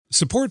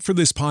Support for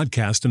this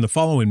podcast and the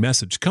following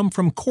message come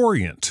from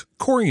Corient.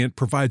 Corient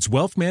provides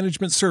wealth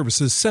management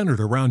services centered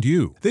around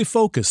you. They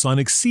focus on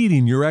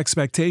exceeding your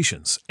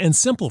expectations and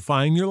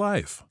simplifying your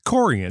life.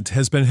 Corient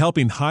has been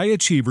helping high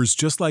achievers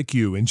just like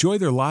you enjoy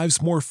their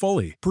lives more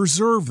fully,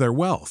 preserve their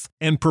wealth,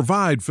 and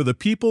provide for the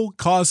people,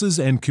 causes,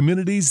 and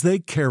communities they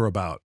care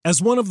about. As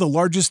one of the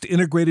largest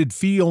integrated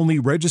fee-only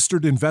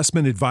registered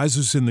investment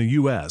advisors in the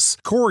U.S.,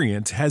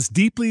 Corient has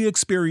deeply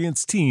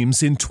experienced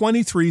teams in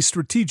 23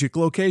 strategic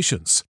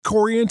locations.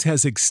 Corient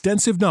has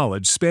extensive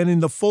knowledge spanning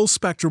the full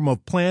spectrum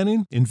of planning,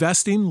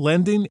 investing,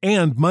 lending,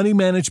 and money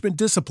management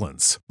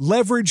disciplines.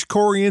 Leverage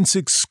Corient's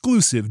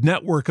exclusive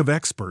network of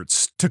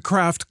experts to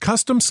craft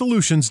custom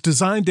solutions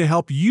designed to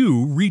help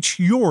you reach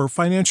your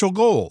financial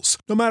goals,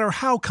 no matter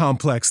how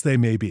complex they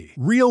may be.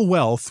 Real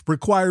wealth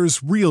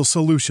requires real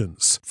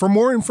solutions. For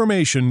more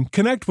information,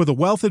 connect with a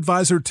wealth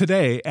advisor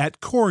today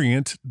at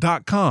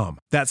Corient.com.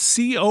 That's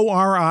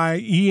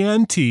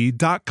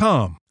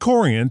Corient.com.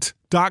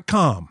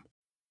 Corient.com.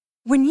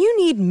 When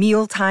you need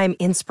mealtime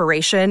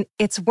inspiration,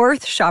 it's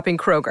worth shopping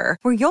Kroger,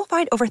 where you'll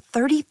find over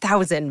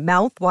 30,000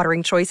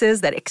 mouth-watering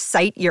choices that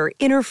excite your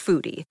inner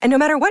foodie. And no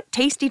matter what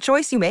tasty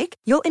choice you make,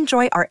 you'll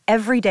enjoy our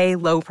everyday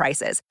low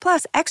prices,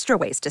 plus extra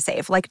ways to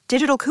save, like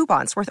digital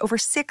coupons worth over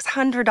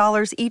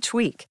 $600 each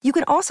week. You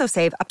can also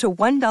save up to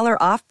 $1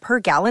 off per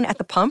gallon at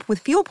the pump with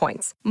fuel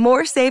points.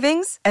 More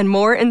savings and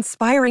more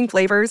inspiring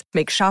flavors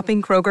make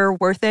shopping Kroger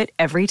worth it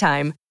every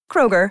time.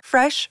 Kroger,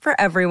 fresh for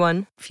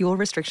everyone. Fuel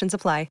restrictions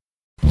apply.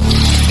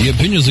 The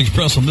opinions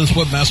expressed on this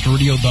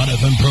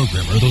WebmasterRadio.fm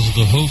program are those of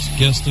the host,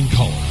 guests, and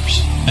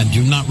callers, and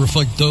do not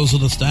reflect those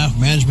of the staff,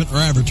 management, or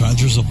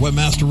advertisers of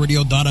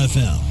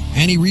WebmasterRadio.fm.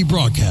 Any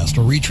rebroadcast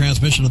or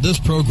retransmission of this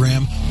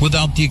program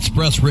without the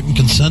express written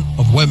consent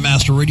of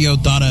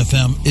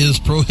WebmasterRadio.fm is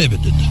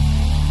prohibited.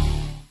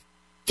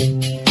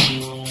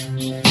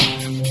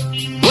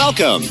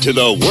 Welcome to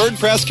the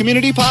WordPress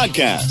Community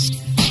Podcast,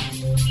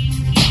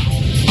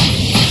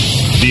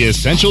 the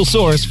essential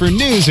source for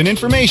news and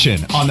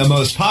information on the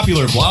most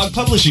popular blog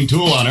publishing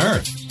tool on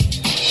earth.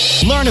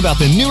 Learn about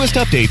the newest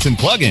updates and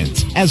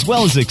plugins, as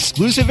well as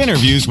exclusive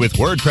interviews with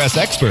WordPress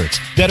experts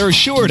that are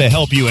sure to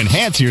help you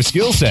enhance your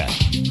skill set.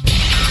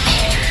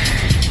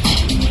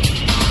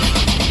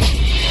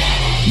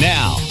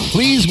 Now,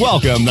 please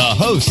welcome the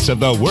hosts of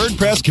the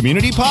WordPress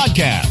Community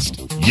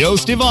Podcast,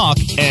 Joost de Valk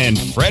and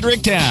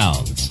Frederick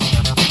Towns.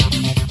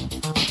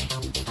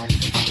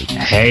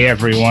 Hey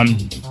everyone.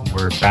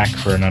 We're back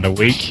for another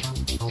week.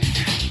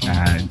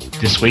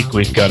 This week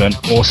we've got an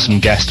awesome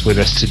guest with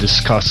us to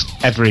discuss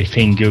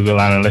everything Google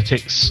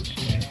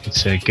Analytics.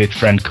 It's a good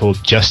friend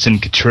called Justin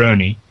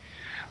Catroni.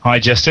 Hi,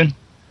 Justin.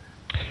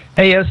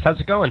 Hey, yes. How's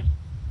it going?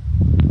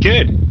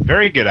 Good.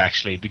 Very good,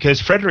 actually, because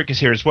Frederick is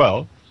here as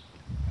well.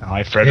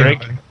 Hi,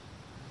 Frederick. Hey,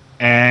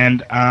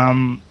 and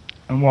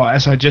well,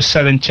 as I just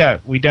said in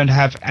chat, we don't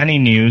have any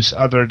news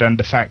other than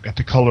the fact that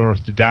the color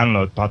of the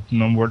download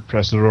button on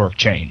WordPress.org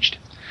changed.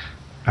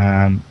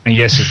 And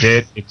yes, it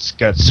did. It's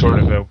got sort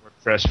of a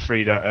WordPress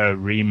 3.0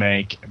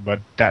 remake,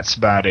 but that's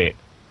about it.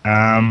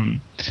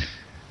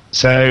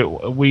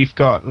 So we've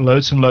got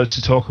loads and loads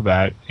to talk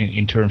about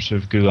in terms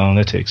of Google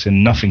Analytics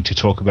and nothing to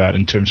talk about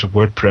in terms of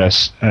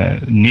WordPress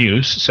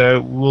news. So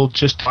we'll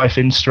just dive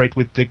in straight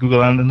with the Google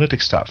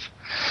Analytics stuff.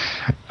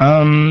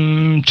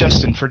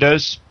 Justin, for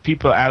those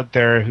people out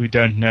there who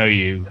don't know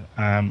you,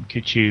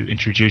 could you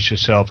introduce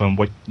yourself and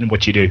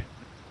what you do?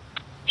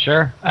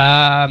 Sure.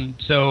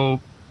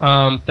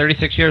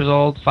 36 years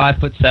old,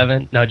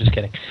 5'7". No, just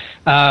kidding.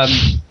 So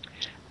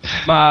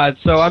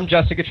I'm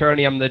Justin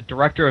Catroni. I'm the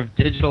Director of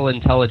Digital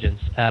Intelligence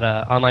at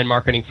an online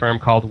marketing firm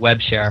called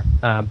WebShare,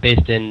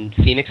 based in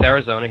Phoenix,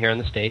 Arizona, here in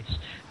the States.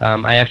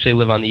 I actually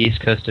live on the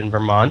East Coast in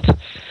Vermont.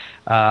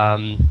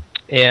 And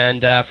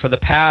for the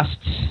past,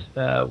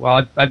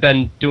 I've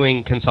been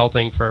doing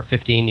consulting for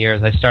 15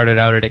 years. I started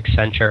out at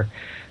Accenture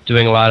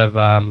doing a lot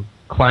of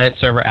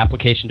client-server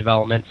application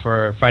development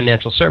for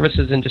financial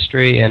services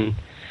industry and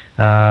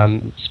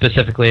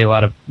specifically a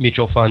lot of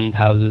mutual fund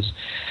houses.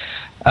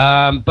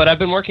 But I've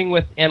been working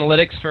with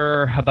analytics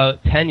for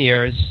about 10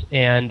 years,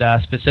 and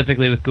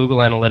specifically with Google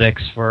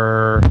Analytics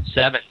for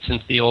 7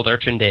 since the old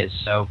Urchin days.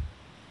 So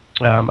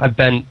I've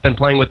been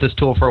playing with this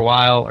tool for a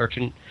while.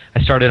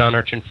 I started on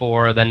Urchin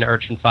 4, then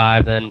Urchin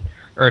 5, then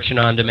Urchin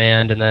On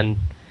Demand, and then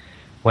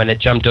when it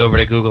jumped over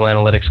to Google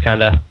Analytics,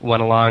 kind of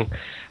went along.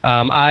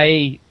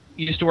 I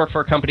used to work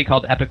for a company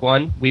called Epic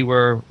One. We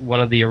were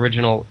one of the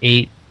original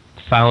 8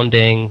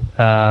 founding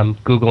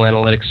Google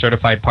Analytics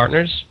certified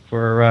partners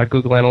for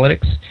Google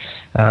Analytics.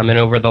 And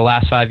over the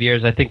last 5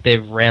 years, I think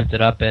they've ramped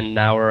it up, and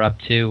now we're up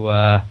to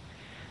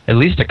at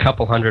least a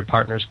couple hundred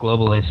partners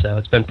globally. So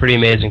it's been pretty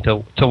amazing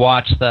to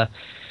watch the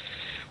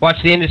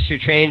industry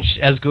change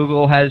as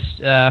Google has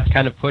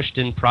kind of pushed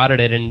and prodded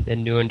it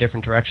in new and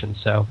different directions.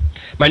 So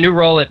my new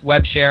role at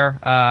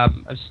WebShare,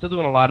 I'm still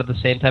doing a lot of the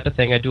same type of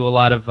thing. I do a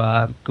lot of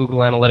Google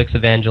Analytics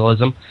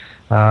evangelism.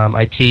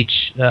 I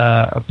teach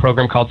a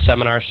program called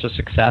Seminars for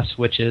Success,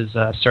 which is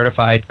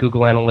certified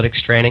Google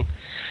Analytics training.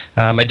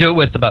 I do it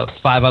with about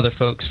 5 other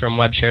folks from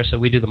WebShare, so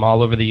we do them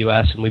all over the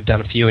U.S., and we've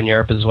done a few in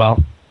Europe as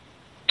well.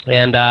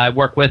 And I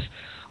work with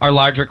our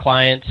larger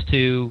clients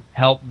to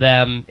help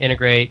them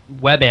integrate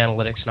web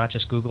analytics, not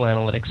just Google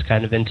Analytics,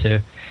 kind of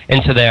into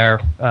their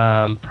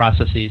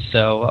processes.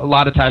 So a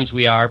lot of times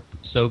we are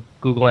so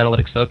Google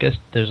Analytics focused.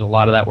 There's a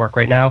lot of that work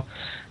right now,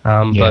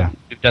 but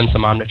we've done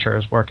some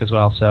Omniture's work as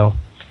well. So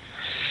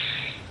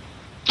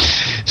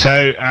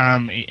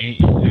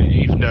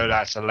even though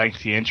that's a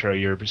lengthy intro,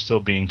 you're still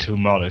being too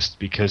modest,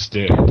 because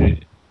the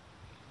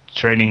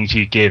trainings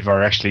you give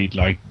are actually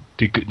like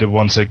the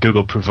ones that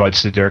Google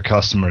provides to their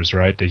customers,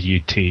 right? That you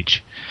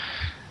teach.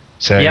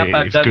 So yep,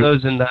 I've done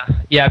those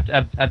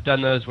I've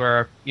done those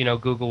where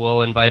Google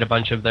will invite a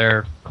bunch of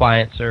their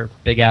clients or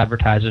big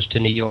advertisers to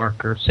New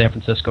York or San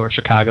Francisco or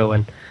Chicago,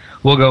 and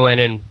we'll go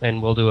in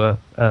and we'll do a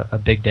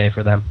big day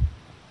for them.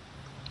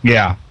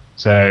 Yeah.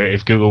 So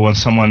if Google wants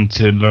someone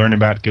to learn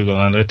about Google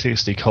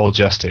Analytics, they call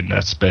Justin.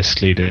 That's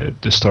basically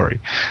the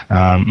story,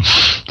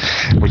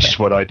 which is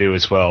what I do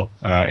as well.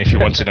 If you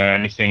want to know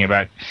anything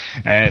about,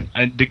 and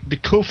the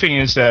cool thing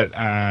is that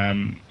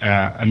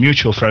a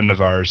mutual friend of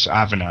ours,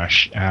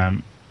 Avinash,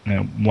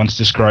 once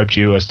described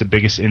you as the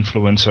biggest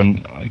influence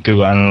on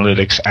Google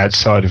Analytics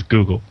outside of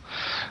Google,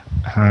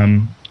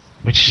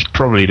 which is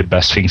probably the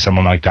best thing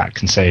someone like that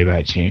can say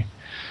about you.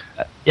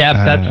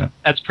 Yeah,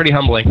 that's pretty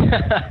humbling.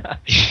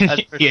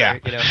 That's for yeah.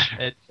 Sure.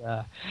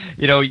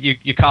 It's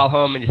you call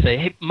home and you say,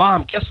 "Hey,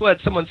 Mom, guess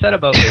what someone said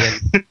about me?"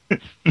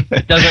 And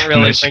it doesn't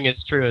really ring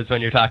as true as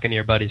when you're talking to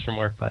your buddies from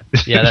work. But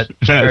yeah, that's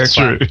that's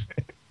very true.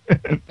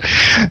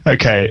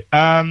 Okay,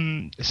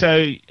 so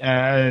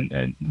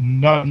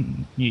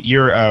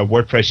you're a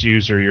WordPress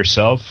user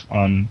yourself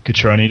on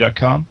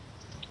Catrioni.com?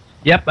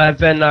 Yep, I've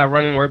been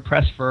running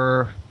WordPress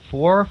for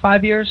 4 or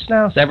 5 years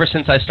now. So ever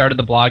since I started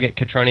the blog at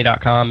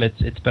Catrioni.com,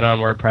 it's been on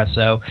WordPress.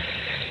 So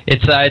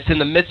it's in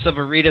the midst of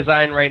a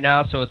redesign right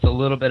now, so it's a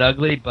little bit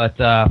ugly.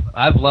 But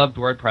I've loved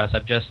WordPress.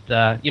 I've just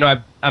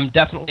I'm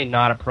definitely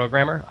not a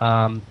programmer.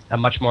 I'm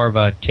much more of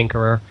a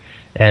tinkerer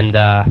and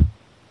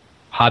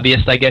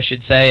hobbyist, I guess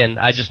you'd say. And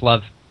I just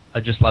love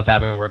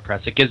having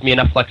WordPress. It gives me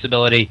enough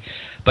flexibility,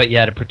 but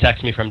yet it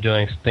protects me from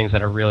doing things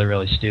that are really,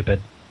 really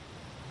stupid.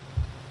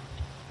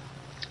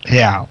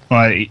 Yeah,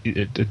 well,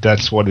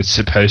 that's what it's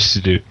supposed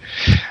to do.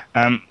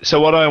 So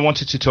what I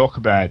wanted to talk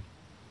about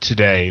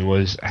today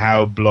was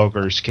how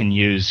bloggers can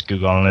use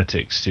Google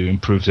Analytics to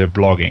improve their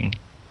blogging,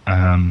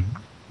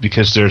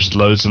 because there's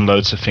loads and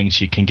loads of things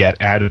you can get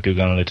out of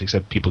Google Analytics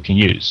that people can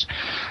use.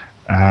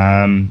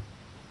 And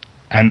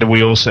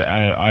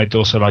I'd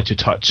also like to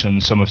touch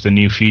on some of the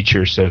new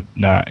features that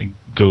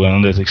Google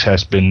Analytics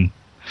has been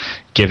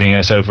giving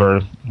us over,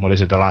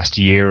 the last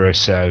year or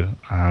so,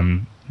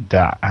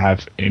 that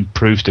have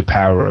improved the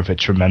power of it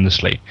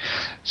tremendously.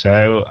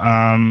 So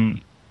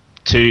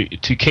to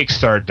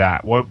kickstart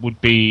that, what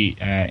would be,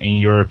 in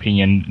your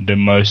opinion, the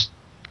most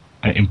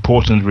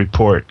important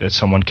report that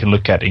someone can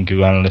look at in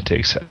Google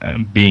Analytics,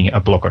 being a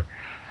blogger?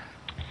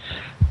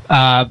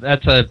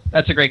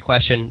 That's a great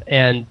question,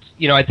 and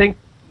I think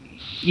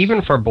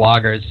even for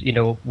bloggers,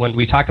 when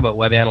we talk about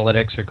web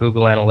analytics or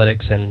Google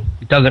Analytics, and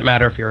it doesn't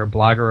matter if you're a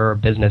blogger or a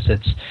business,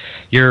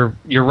 you're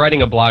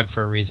writing a blog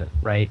for a reason,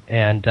 right?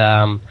 And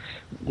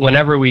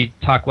whenever we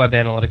talk web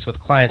analytics with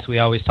clients, we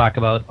always talk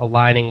about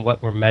aligning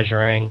what we're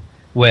measuring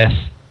with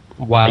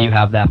why you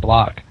have that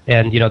blog.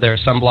 And there are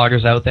some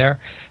bloggers out there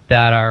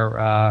that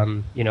are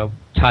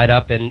tied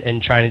up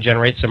in trying to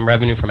generate some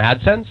revenue from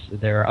AdSense.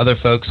 There are other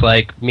folks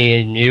like me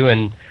and you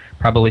and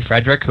probably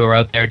Frederick who are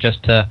out there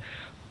just to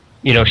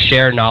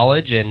share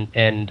knowledge and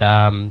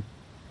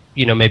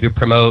maybe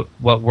promote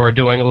what we're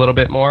doing a little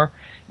bit more.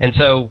 And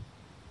so,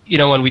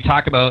 when we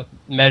talk about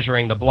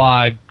measuring the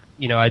blog,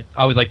 I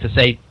always like to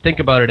say, think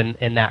about it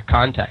in that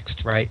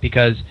context, right?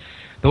 Because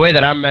the way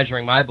that I'm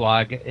measuring my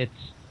blog,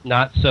 it's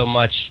not so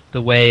much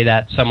the way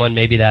that someone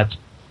maybe that's,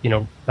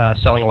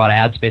 selling a lot of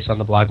ad space on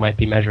the blog might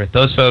be measuring it.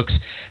 Those folks,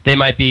 they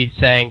might be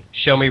saying,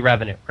 show me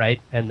revenue, right?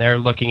 And they're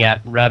looking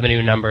at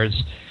revenue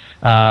numbers,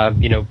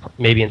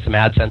 maybe in some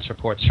AdSense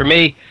reports. For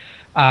me,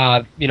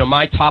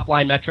 my top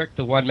line metric,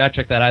 the one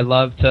metric that I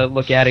love to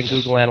look at in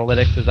Google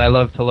Analytics, is I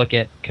love to look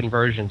at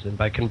conversions. And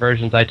by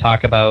conversions, I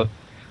talk about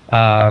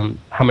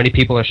how many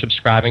people are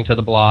subscribing to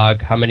the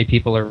blog, how many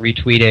people are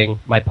retweeting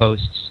my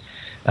posts,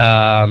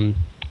 and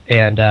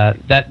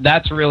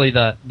that's really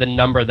the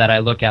number that I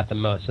look at the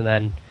most. And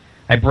then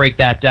I break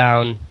that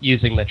down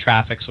using the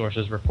traffic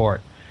sources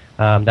report.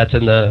 That's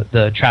in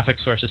the traffic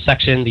sources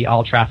section, the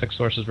all traffic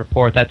sources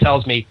report. That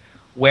tells me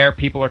where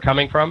people are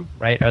coming from,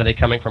 right? Are they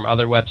coming from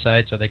other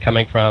websites? Are they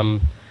coming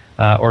from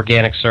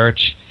organic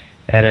search?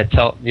 And it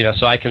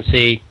so I can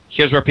see,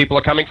 here's where people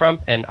are coming from,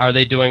 and are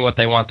they doing what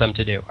they want them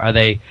to do? Are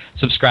they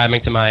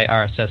subscribing to my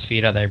RSS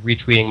feed? Are they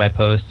retweeting my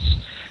posts?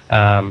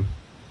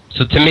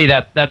 So to me,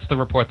 that's the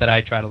report that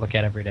I try to look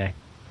at every day.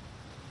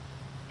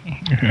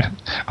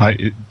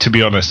 To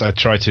be honest, I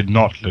try to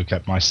not look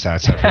at my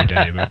stats every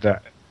day, but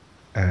that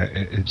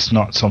it's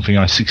not something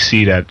I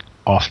succeed at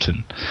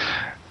often.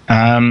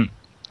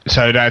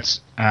 So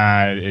that's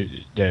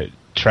the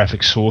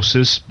traffic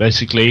sources,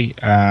 basically,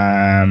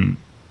 and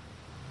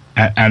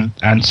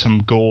some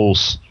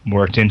goals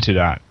worked into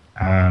that,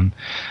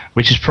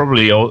 which is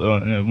probably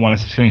one of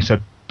the things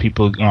that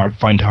people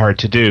find hard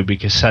to do,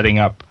 because setting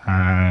up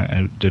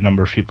the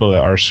number of people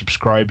that are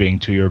subscribing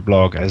to your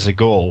blog as a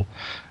goal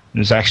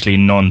is actually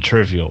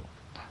non-trivial.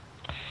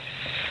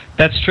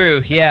 That's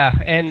true, yeah.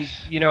 And,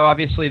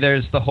 obviously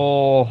there's the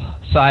whole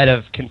side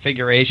of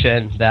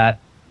configuration that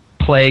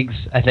plagues,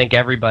 I think,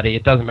 everybody.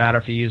 It doesn't matter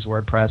if you use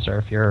WordPress or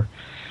if you're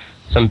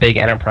some big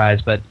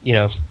enterprise, but,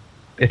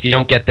 if you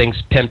don't get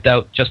things pimped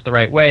out just the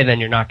right way, then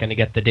you're not going to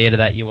get the data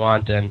that you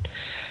want. And,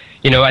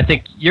 I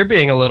think you're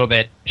being a little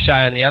bit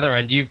shy on the other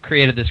end. You've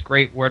created this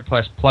great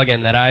WordPress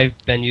plugin that I've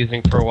been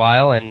using for a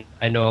while, and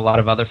I know a lot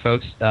of other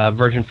folks.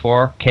 Version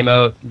 4 came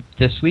out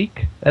this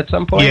week at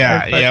some point.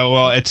 Yeah.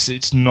 Well,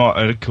 it's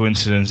not a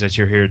coincidence that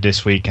you're here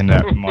this week and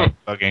that my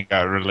plugin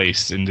got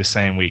released in the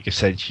same week as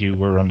said you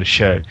were on the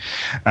show.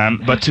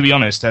 But to be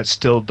honest, that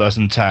still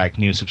doesn't tag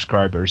new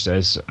subscribers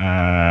as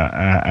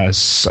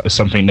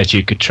something that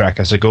you could track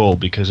as a goal,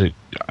 because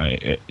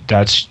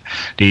that's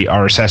the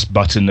RSS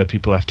button that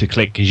people have to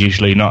click is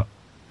usually not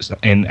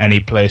in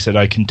any place that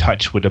I can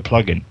touch with a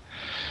plugin.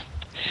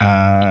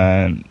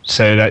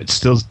 So that's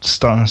still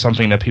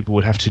something that people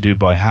would have to do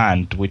by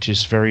hand, which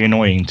is very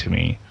annoying to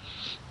me.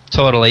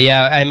 Totally,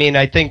 yeah. I mean,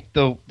 I think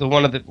the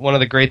one of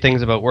the great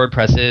things about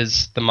WordPress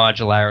is the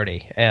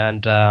modularity,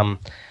 and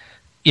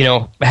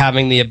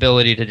having the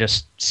ability to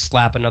just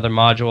slap another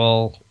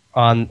module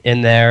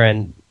in there,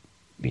 and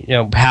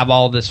have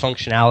all this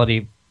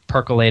functionality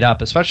percolate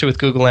up, especially with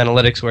Google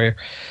Analytics, where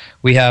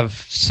we have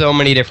so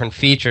many different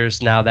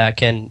features now that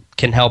can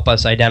help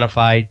us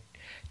identify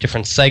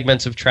different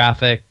segments of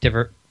traffic,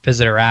 different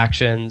visitor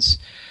actions.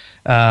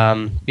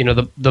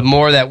 The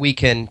more that we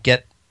can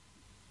get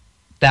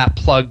that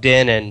plugged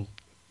in and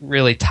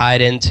really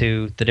tied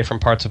into the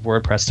different parts of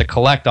WordPress to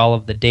collect all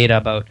of the data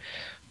about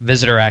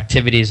visitor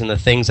activities and the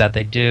things that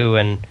they do,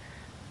 and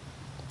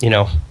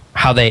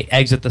how they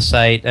exit the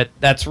site,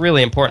 that's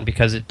really important,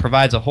 because it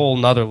provides a whole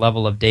nother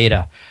level of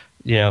data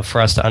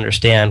for us to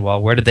understand, well,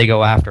 where did they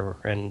go after?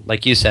 And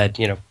like you said,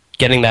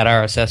 getting that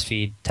RSS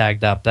feed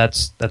tagged up,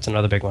 that's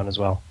another big one as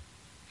well.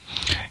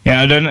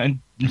 Yeah, and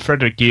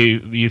Frederick,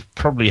 you've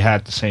probably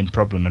had the same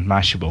problem at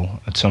Mashable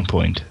at some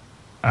point.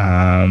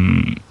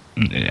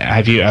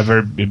 Have you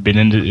ever been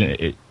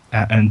in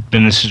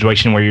a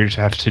situation where you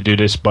have to do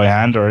this by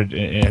hand, or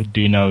do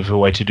you know of a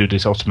way to do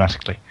this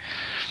automatically?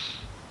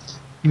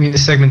 You mean the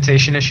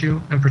segmentation issue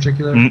in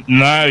particular?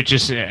 No,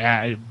 just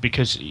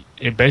because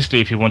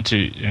basically, if you want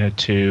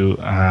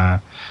to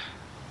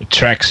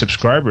track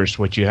subscribers,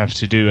 what you have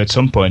to do at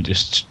some point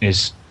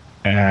is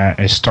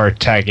start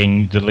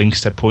tagging the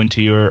links that point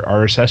to your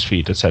RSS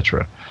feed,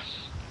 etc.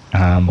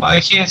 Well, I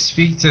can't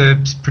speak to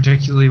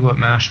particularly what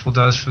Mashable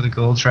does for the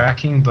goal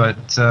tracking,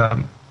 but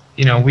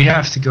we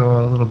have to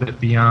go a little bit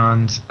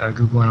beyond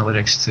Google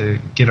Analytics to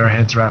get our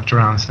heads wrapped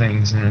around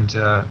things, and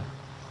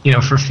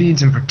for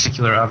feeds in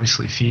particular,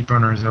 obviously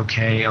FeedBurner is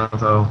okay,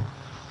 although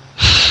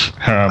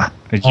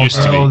it used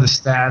to be. The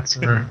stats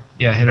are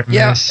hit or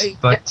miss.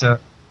 But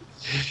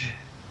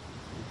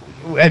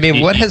I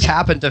mean, what has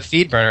happened to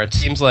FeedBurner? It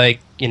seems like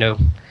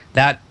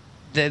that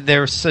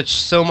there's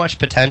so much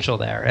potential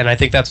there, and I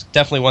think that's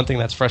definitely one thing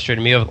that's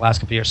frustrated me over the last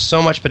couple of years.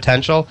 So much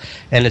potential,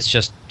 and it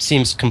just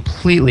seems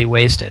completely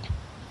wasted.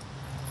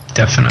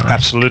 Definitely,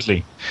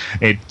 absolutely.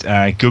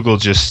 Google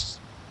just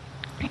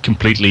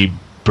completely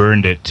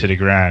burned it to the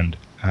ground.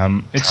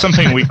 It's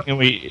something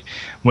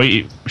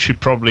we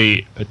should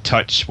probably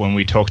touch when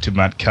we talk to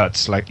Matt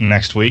Cutts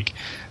next week.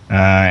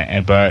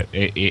 But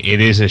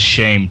it is a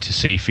shame to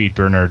see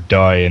FeedBurner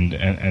die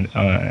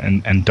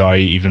and die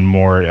even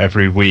more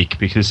every week,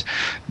 because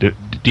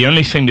the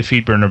only thing the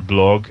FeedBurner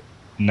blog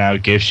now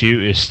gives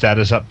you is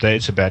status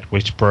updates about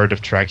which part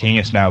of tracking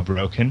is now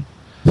broken.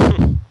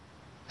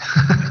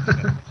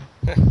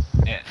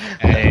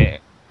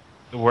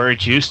 Where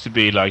it used to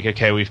be like,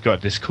 okay, we've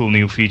got this cool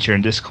new feature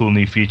and this cool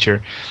new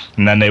feature,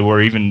 and then they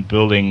were even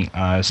building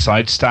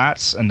site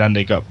stats, and then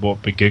they got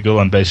bought by Google,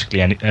 and basically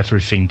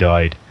everything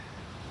died.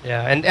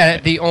 Yeah,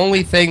 and the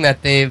only thing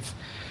that they've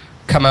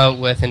come out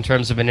with in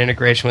terms of an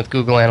integration with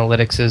Google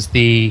Analytics is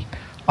the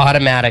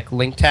automatic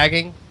link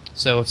tagging.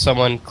 So if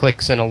someone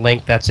clicks in a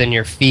link that's in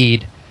your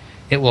feed,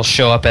 it will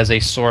show up as a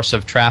source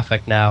of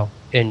traffic now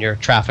in your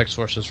traffic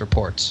sources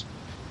reports.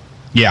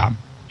 Yeah,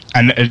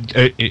 and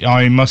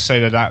I must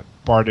say that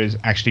part is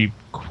actually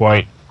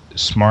quite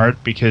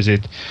smart, because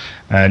it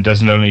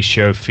doesn't only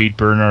show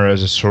FeedBurner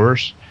as a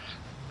source,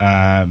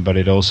 but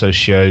it also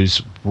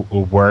shows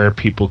where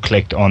people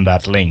clicked on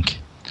that link.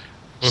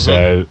 Mm-hmm.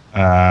 So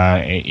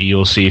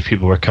you'll see if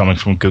people were coming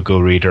from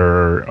Google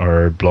Reader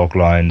or blog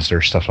lines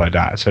or stuff like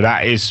that. So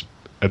that is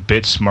a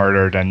bit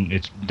smarter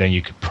than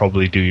you could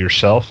probably do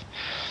yourself.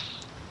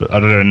 But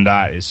other than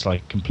that, it's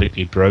like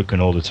completely broken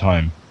all the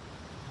time.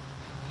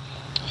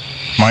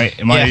 My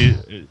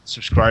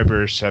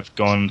subscribers have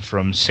gone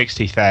from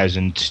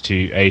 60,000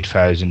 to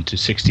 8,000 to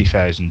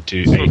 60,000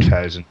 to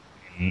 8,000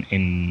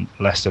 in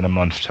less than a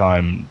month's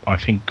time. I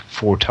think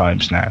 4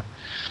 times now.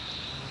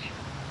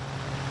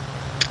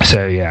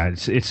 So yeah,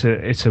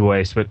 it's a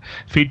waste. But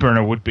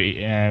FeedBurner would be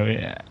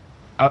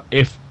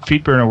if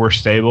FeedBurner were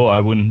stable, I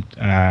wouldn't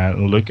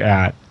look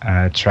at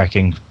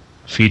tracking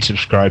feed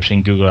subscribes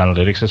in Google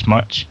Analytics as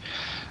much.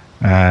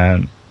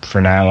 For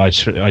now, I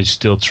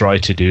still try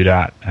to do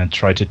that and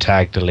try to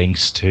tag the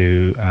links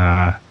to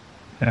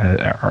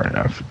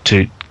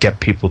get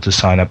people to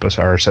sign up as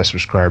RSS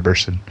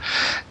subscribers and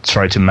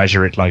try to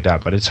measure it like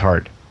that. But it's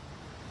hard.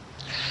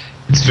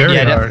 It's very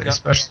hard,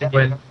 especially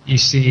when you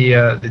see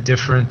the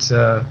different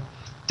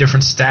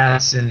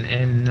stats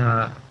in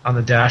on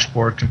the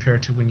dashboard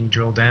compared to when you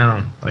drill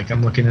down. Like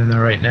I'm looking in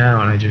there right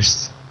now, and I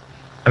just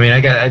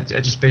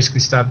basically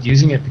stopped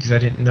using it because I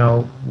didn't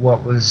know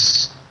what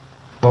was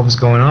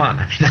going on.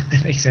 I mean, if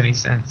that makes any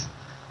sense.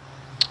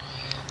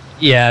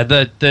 Yeah,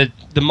 the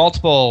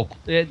multiple,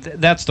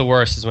 that's the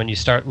worst, is when you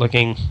start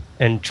looking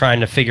and trying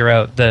to figure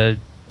out the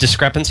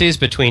discrepancies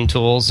between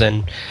tools.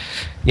 And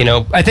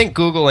I think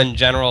Google in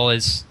general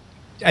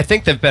I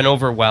think they've been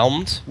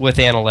overwhelmed with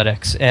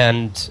analytics,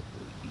 and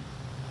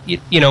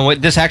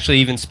this actually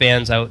even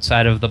spans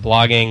outside of the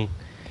blogging,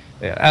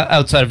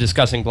 outside of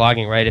discussing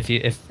blogging, right?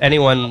 If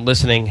anyone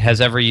listening has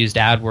ever used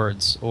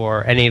AdWords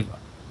or any of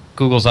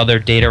Google's other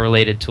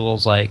data-related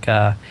tools like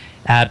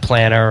Ad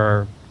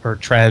Planner or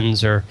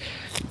Trends, or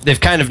they've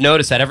kind of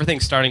noticed that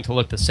everything's starting to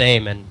look the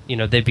same, and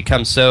they've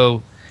become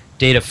so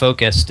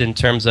data-focused in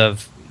terms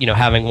of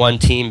having one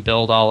team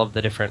build all of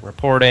the different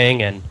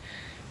reporting, and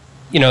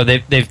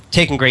they've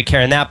taken great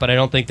care in that, but I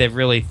don't think they've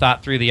really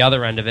thought through the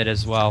other end of it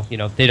as well.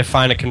 They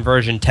define a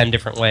conversion 10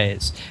 different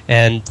ways,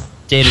 and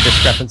data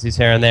discrepancies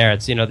here and there.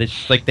 It's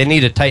they need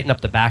to tighten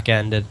up the back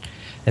end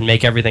and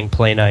make everything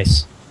play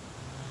nice.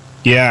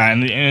 Yeah,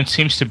 and it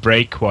seems to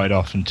break quite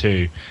often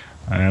too.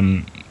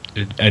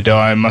 Though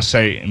I must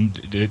say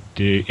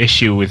the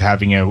issue with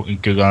having a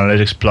Google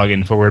Analytics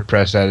plugin for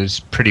WordPress that is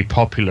pretty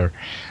popular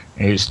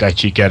is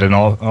that you get an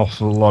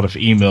awful lot of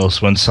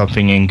emails when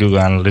something in Google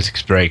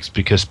Analytics breaks,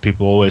 because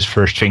people always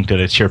first think that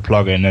it's your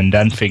plugin and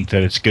then think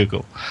that it's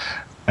Google.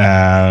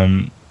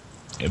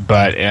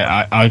 But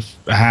I've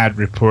had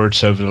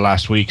reports over the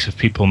last weeks of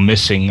people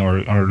missing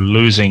or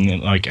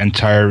losing like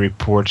entire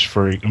reports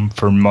for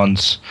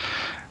months.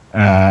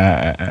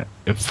 A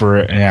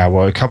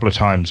couple of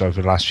times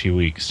over the last few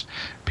weeks,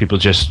 people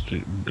just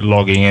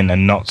logging in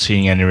and not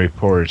seeing any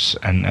reports,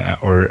 and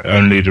or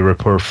only the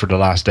report for the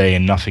last day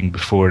and nothing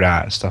before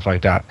that, and stuff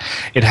like that.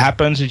 It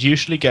happens. It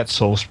usually gets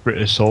solved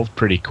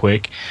pretty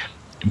quick,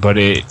 but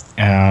the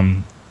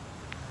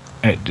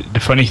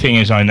funny thing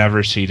is I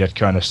never see that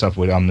kind of stuff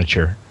with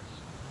Omniture.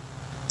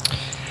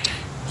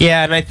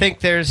 Yeah, and I think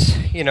there's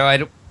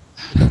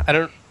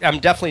I'm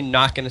definitely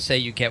not going to say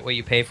you get what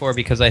you pay for,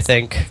 because I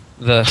think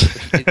the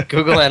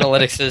Google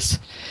Analytics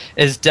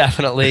is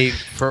definitely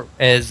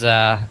is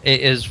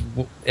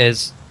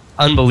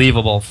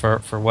unbelievable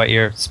for what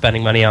you're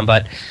spending money on.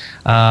 But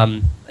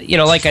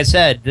like I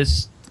said,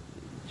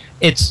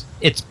 it's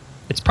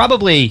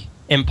probably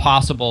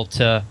impossible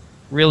to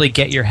really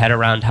get your head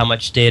around how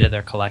much data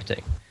they're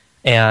collecting,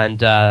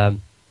 and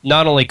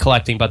not only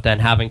collecting, but then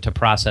having to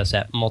process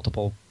it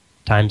multiple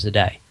times a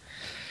day.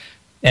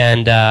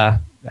 And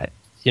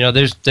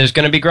there's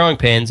going to be growing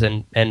pains,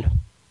 and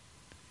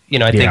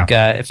I think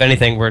if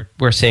anything,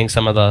 we're seeing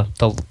some of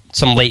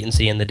some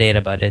latency in the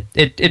data. But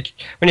it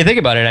when you think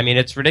about it, I mean,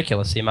 it's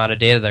ridiculous the amount of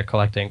data they're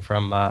collecting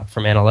from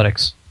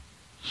analytics.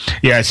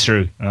 Yeah, it's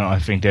true. I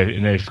think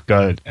they've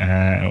got.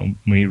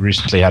 We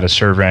recently had a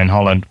survey in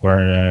Holland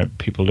where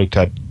people looked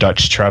at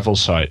Dutch travel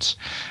sites,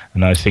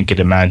 and I think it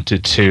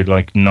amounted to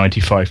like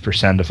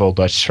 95% of all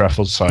Dutch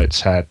travel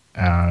sites had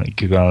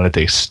Google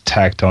Analytics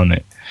tagged on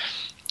it.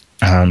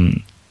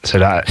 So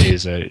that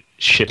is a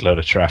shitload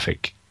of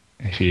traffic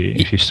if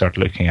you start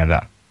looking at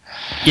that.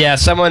 Yeah,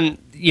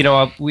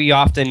 we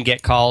often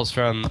get calls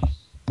from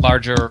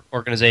larger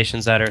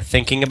organizations that are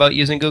thinking about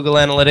using Google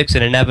Analytics,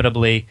 and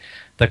inevitably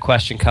the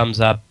question comes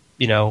up,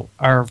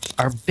 are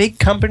big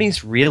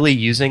companies really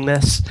using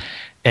this?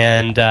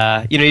 And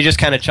you just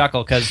kind of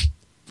chuckle because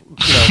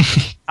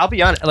I'll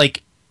be honest,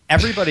 like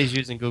everybody's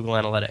using Google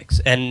Analytics,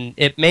 and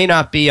it may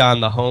not be on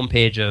the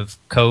homepage of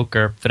Coke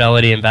or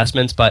Fidelity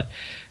Investments, but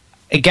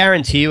I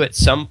guarantee you at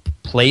some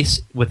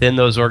place within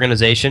those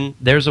organizations,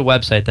 there's a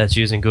website that's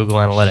using Google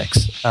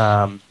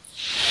Analytics.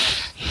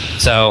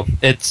 So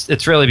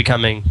it's really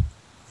becoming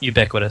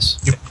ubiquitous.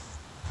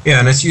 Yeah,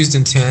 and it's used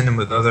in tandem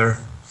with other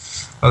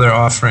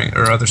offering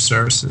or other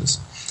services.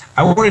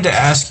 I wanted to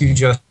ask you,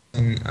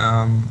 Justin,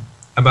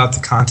 about the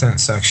content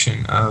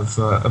section of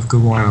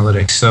Google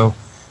Analytics. So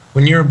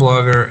when you're a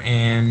blogger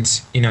and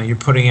you're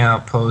putting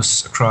out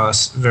posts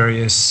across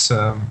various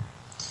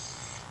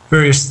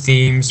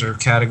themes or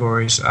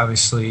categories,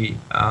 obviously,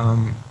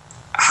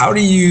 how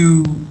do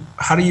you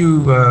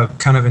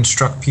kind of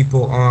instruct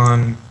people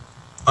on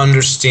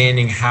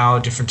understanding how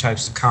different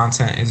types of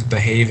content is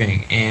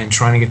behaving and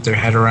trying to get their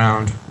head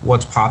around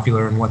what's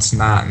popular and what's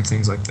not and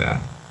things like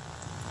that?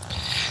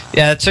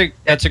 Yeah,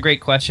 that's a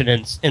great question,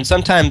 and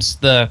sometimes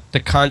the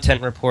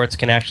content reports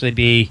can actually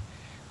be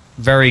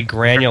very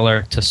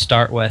granular to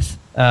start with.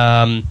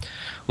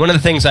 One of the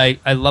things I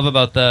love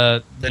about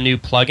the new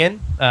plugin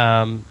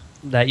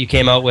that you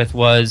came out with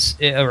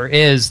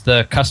is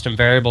the custom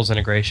variables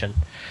integration,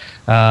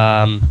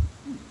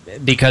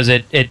 because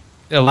it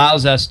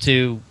allows us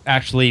to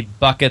actually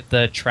bucket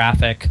the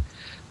traffic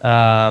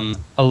a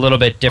little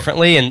bit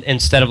differently, and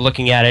instead of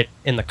looking at it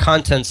in the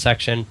content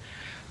section,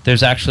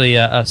 there's actually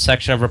a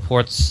section of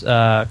reports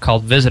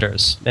called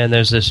visitors, and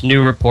there's this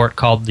new report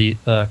called the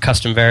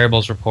custom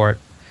variables report,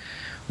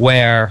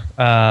 where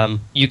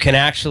you can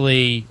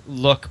actually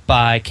look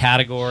by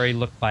category,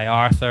 look by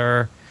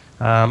author.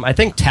 I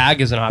think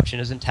tag is an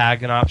option. Isn't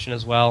tag an option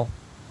as well?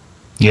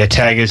 Yeah,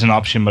 tag is an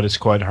option, but it's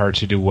quite hard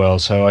to do well.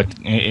 So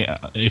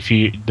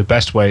the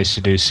best way is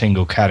to do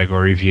single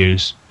category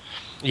views.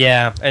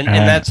 Yeah, and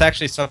that's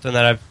actually something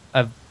that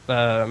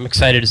I'm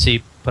excited to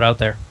see put out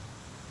there.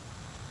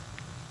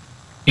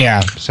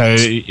 Yeah, so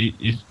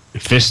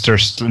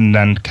visitors and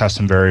then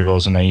custom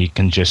variables, and then you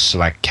can just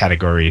select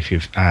category if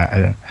you've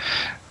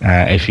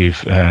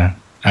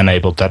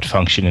enabled that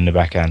function in the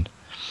back end.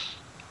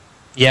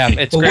 Yeah,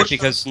 it's great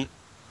because. Go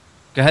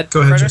ahead.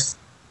 Go ahead, Jess.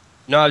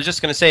 No, I was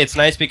just going to say it's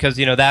nice because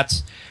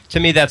that's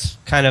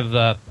kind of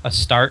a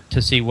start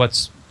to see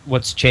what's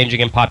changing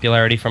in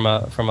popularity from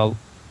a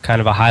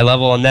kind of a high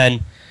level, and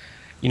then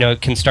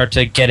it can start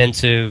to get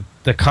into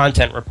the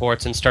content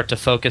reports and start to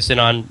focus in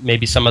on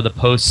maybe some of the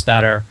posts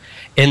that are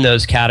in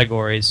those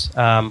categories.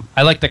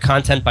 I like the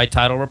content by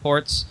title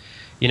reports.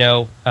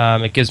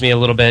 It gives me a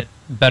little bit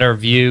better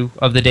view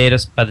of the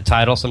data by the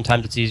title.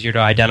 Sometimes it's easier to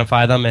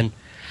identify them, and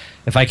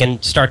if I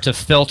can start to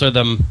filter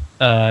them,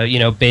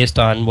 based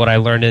on what I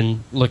learned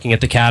in looking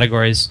at the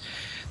categories,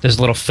 there's a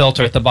little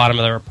filter at the bottom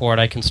of the report.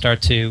 I can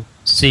start to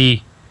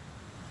see,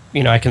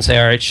 I can say,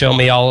 all right, show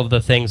me all of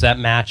the things that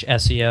match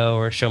SEO,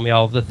 or show me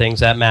all of the things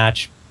that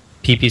match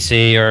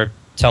PPC, or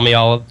tell me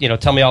all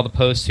the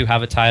posts who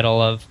have a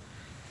title of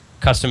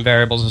custom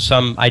variables or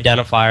some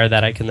identifier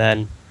that I can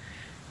then,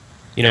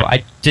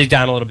 I dig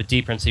down a little bit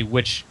deeper and see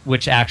which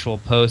actual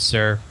posts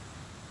are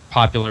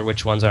popular,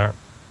 which ones aren't.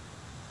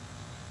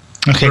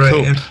 Okay,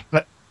 right,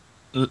 cool.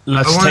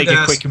 Let's take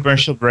a quick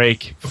commercial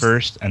break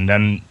first, and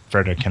then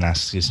Frederick can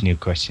ask his new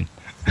question.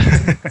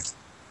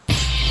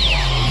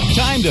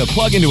 Time to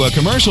plug into a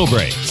commercial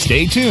break.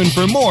 Stay tuned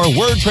for more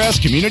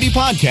WordPress Community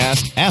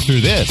Podcast after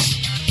this.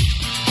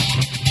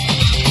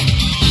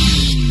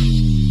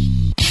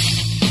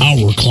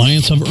 Our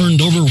clients have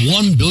earned over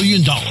 $1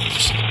 billion.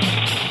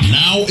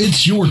 Now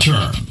it's your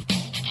turn.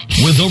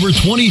 With over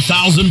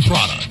 20,000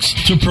 products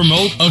to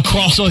promote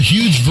across a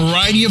huge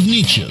variety of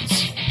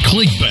niches,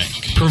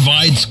 ClickBank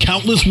provides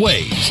countless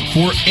ways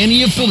for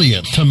any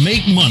affiliate to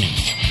make money.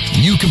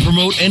 You can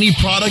promote any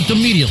product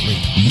immediately.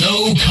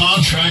 No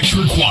contracts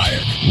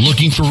required.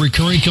 Looking for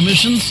recurring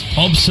commissions?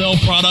 Upsell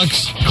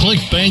products?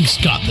 ClickBank's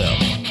got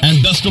them.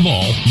 And best of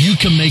all, you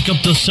can make up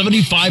to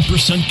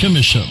 75%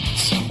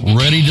 commissions.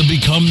 Ready to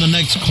become the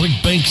next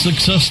ClickBank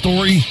success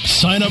story?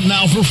 Sign up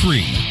now for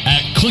free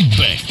at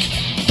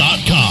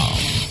clickbank.com.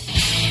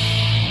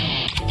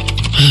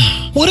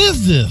 What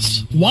is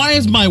this? Why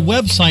is my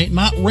website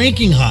not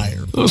ranking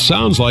higher? Well,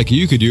 sounds like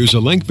you could use a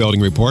link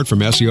building report from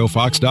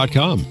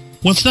SEOFox.com.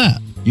 What's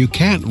that? You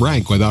can't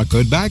rank without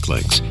good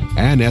backlinks.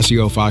 And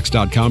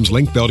SEOFox.com's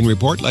link building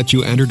report lets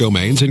you enter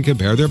domains and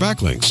compare their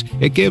backlinks.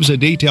 It gives a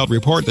detailed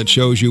report that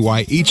shows you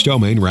why each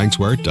domain ranks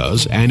where it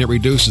does, and it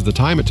reduces the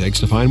time it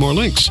takes to find more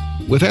links.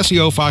 With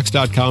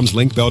SEOFox.com's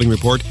link building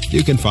report,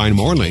 you can find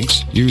more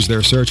links, use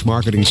their search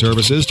marketing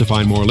services to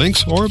find more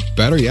links, or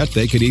better yet,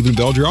 they could even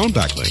build your own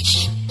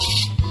backlinks.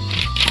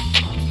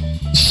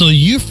 So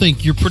you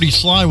think you're pretty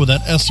sly with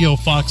that SEO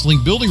Fox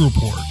link building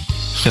report?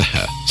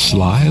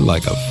 Sly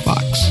like a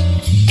fox.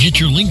 Get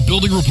your link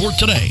building report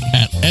today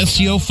at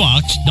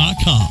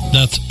SEOFox.com.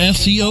 That's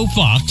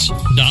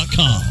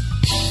SEOFox.com.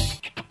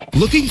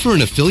 Looking for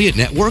an affiliate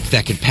network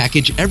that can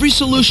package every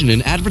solution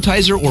an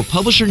advertiser or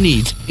publisher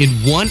needs in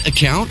one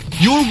account?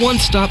 Your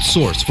one-stop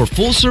source for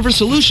full-service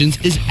solutions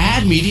is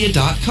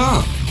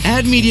AdMedia.com.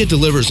 AdMedia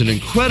delivers an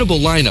incredible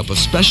lineup of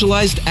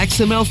specialized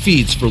XML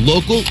feeds for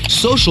local,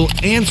 social,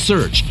 and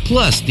search,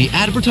 plus the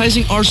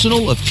advertising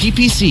arsenal of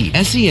PPC,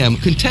 SEM,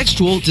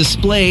 contextual,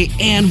 display,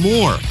 and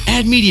more.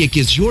 AdMedia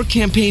gives your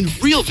campaign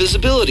real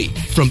visibility,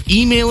 from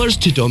emailers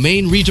to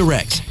domain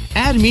redirects.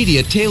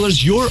 AdMedia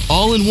tailors your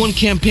all-in-one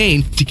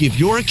campaign to give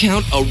your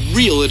account a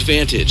real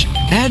advantage.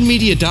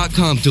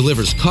 AdMedia.com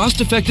delivers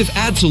cost-effective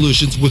ad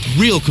solutions with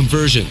real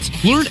conversions.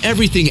 Learn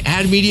everything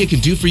AdMedia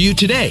can do for you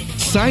today.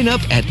 Sign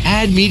up at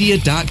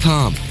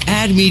AdMedia.com.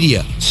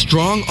 AdMedia.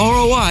 Strong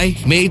ROI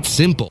made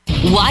simple.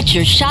 Watch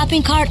your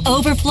shopping cart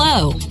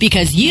overflow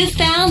because you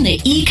found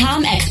the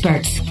e-com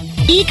experts.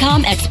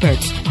 E-com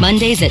Experts,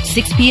 Mondays at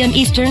 6 p.m.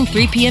 Eastern,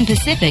 3 p.m.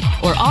 Pacific,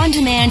 or on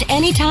demand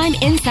anytime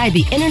inside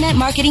the Internet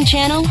Marketing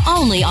Channel,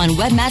 only on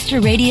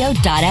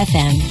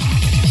WebmasterRadio.fm.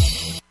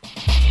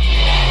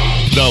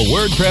 The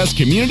WordPress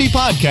Community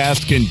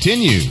Podcast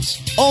continues,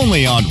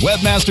 only on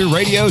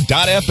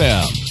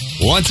WebmasterRadio.fm.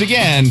 Once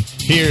again,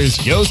 here's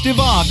Joost de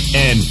Valk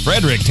and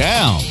Frederick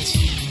Towns.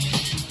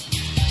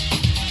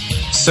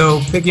 So,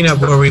 picking up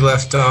where we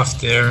left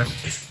off there,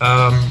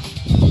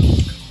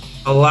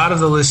 a lot of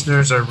the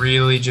listeners are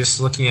really just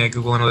looking at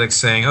Google Analytics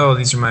saying, oh,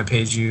 these are my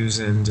page views,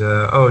 and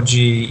oh,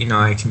 gee,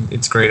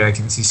 it's great, I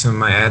can see some of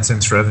my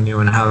AdSense revenue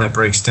and how that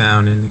breaks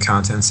down in the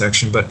content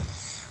section. But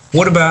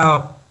what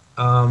about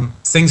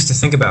things to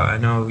think about? I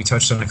know we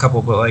touched on a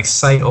couple, but like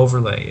site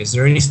overlay. Is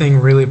there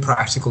anything really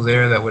practical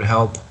there that would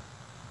help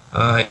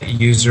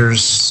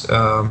users,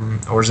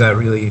 or is that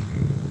really,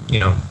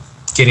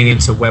 getting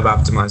into Web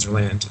Optimizer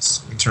land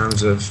just in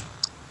terms of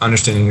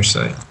understanding your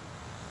site?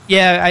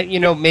 Yeah,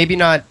 maybe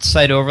not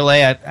site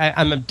overlay.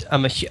 I'm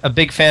a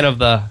big fan of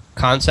the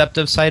concept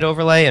of site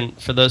overlay, and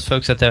for those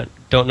folks that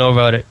don't know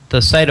about it,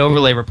 the site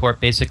overlay report,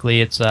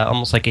 basically it's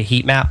almost like a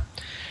heat map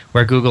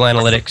where Google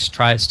Analytics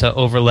tries to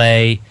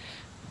overlay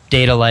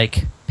data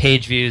like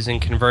page views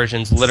and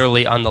conversions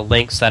literally on the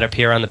links that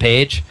appear on the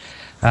page.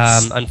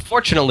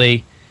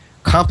 Unfortunately,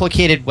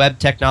 complicated web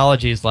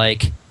technologies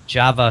like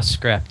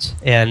JavaScript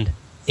and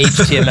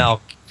HTML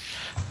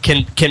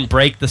can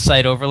break the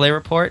site overlay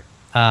report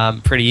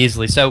pretty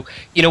easily. So,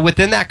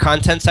 within that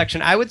content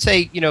section, I would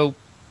say,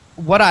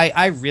 what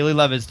I really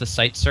love is the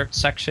site search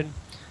section,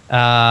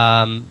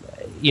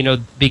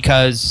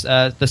 because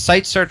the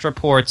site search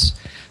reports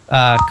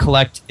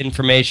collect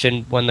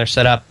information when they're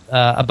set up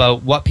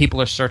about what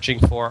people are searching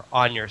for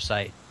on your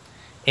site.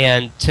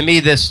 And to me,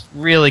 this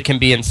really can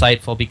be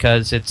insightful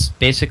because it's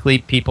basically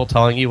people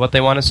telling you what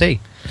they want to see.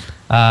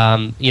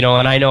 And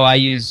I know I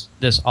use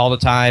this all the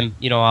time.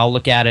 I'll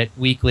look at it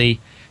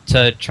weekly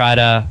to try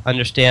to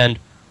understand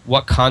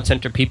what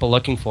content are people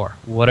looking for.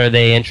 What are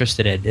they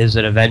interested in? Is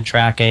it event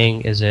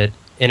tracking? Is it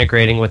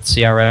integrating with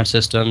CRM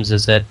systems?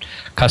 Is it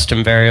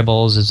custom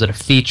variables? Is it a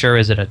feature?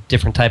 Is it a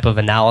different type of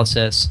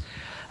analysis?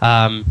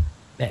 And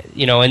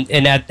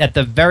at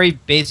the very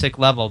basic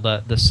level,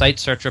 the site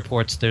search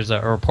reports, there's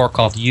a report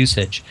called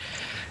usage,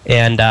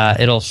 and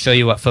it'll show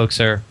you what folks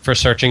are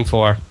searching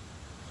for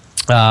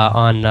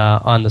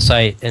on the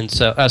site. And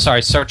so,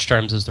 search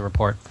terms is the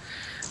report.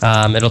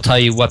 It'll tell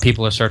you what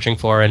people are searching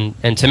for,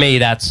 and to me,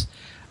 that's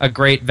a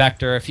great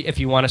vector if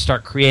you want to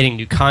start creating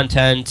new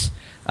content,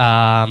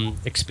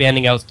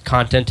 expanding out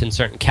content in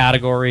certain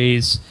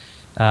categories.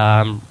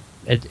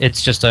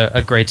 It's just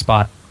a great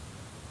spot.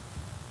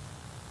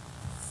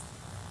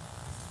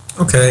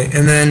 Okay,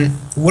 and then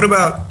what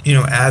about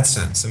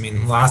AdSense? I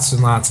mean, lots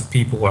and lots of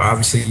people are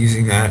obviously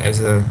using that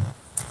as in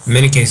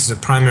many cases, a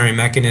primary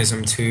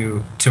mechanism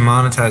to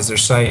monetize their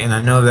site. And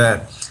I know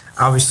that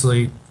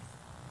obviously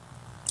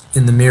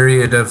in the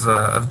myriad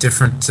of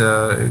different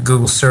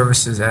Google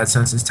services,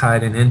 AdSense is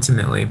tied in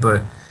intimately.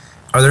 But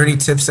are there any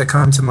tips that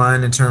come to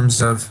mind in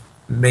terms of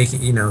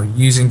making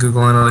using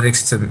Google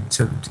Analytics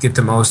to get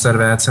the most out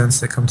of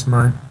AdSense that come to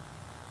mind?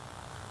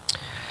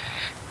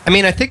 I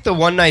mean, I think the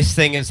one nice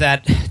thing is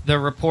that the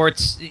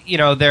reports,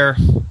 they're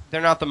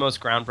not the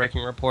most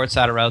groundbreaking reports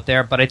that are out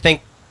there, but I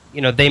think,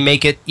 they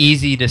make it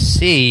easy to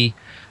see,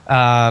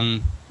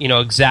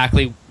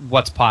 exactly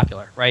what's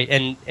popular, right?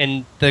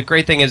 And the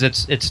great thing is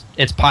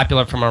it's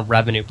popular from a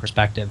revenue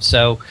perspective.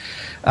 So,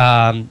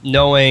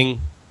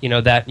 knowing,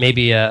 that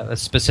maybe a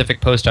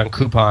specific post on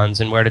coupons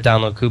and where to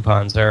download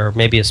coupons, or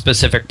maybe a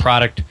specific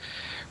product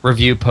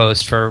review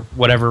post for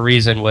whatever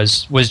reason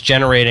was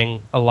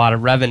generating a lot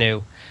of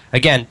revenue.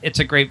 Again, it's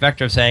a great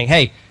vector of saying,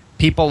 hey,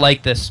 people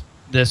like this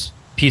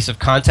piece of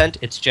content.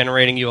 It's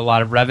generating you a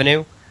lot of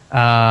revenue,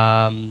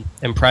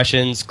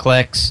 impressions,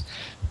 clicks.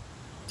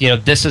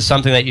 This is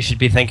something that you should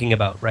be thinking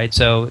about, right?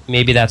 So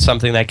maybe that's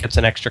something that gets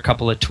an extra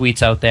couple of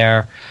tweets out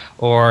there,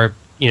 or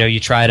you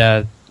try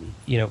to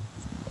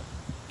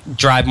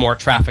drive more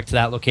traffic to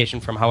that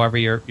location from however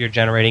you're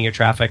generating your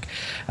traffic.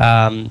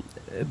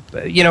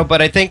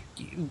 But I think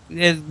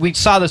we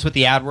saw this with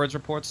the AdWords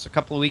reports a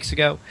couple of weeks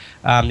ago.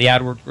 The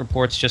AdWords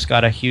reports just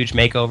got a huge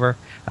makeover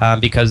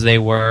because they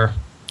were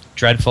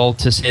dreadful,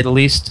 to say the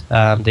least.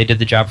 They did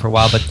the job for a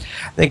while, but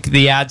I think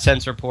the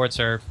AdSense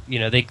reports are,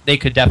 they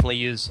could definitely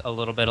use a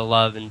little bit of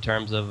love in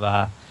terms of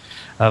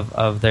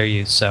their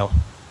use. So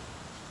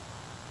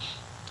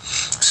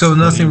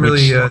nothing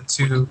really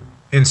too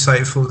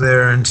insightful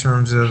there in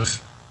terms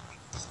of.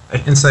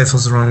 Insightful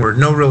is the wrong word.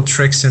 No real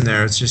tricks in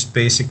there. It's just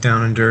basic,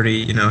 down and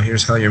dirty.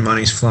 Here's how your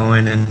money's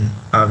flowing, and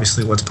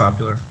obviously what's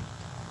popular.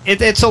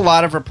 It's a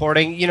lot of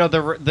reporting. The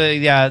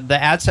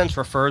AdSense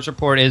refers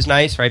report is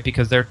nice, right?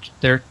 Because they're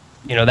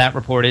that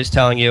report is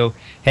telling you,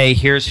 hey,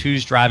 here's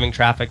who's driving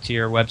traffic to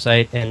your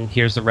website, and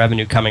here's the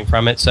revenue coming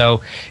from it.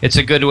 So it's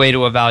a good way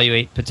to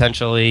evaluate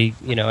potentially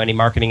any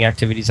marketing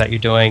activities that you're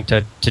doing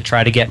to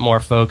try to get more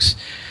folks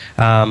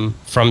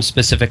from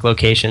specific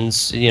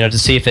locations, to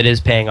see if it is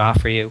paying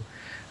off for you.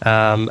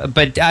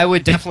 But I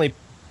would definitely,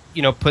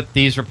 put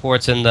these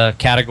reports in the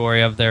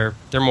category of they're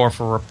more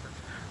for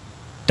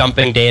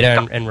dumping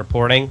data and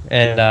reporting,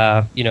 and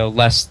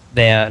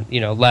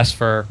less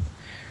for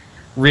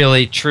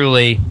really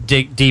truly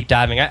deep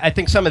diving. I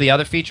think some of the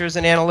other features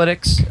in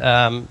analytics,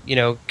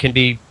 can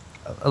be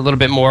a little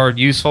bit more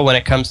useful when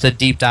it comes to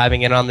deep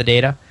diving in on the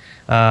data.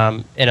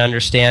 in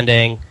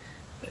understanding,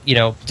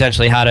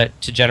 potentially how to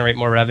generate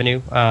more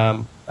revenue.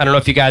 I don't know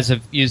if you guys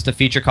have used the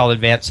feature called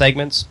Advanced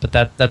Segments, but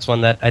that's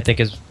one that I think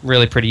is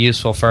really pretty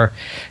useful for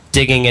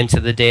digging into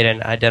the data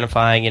and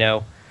identifying,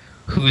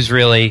 who's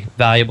really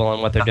valuable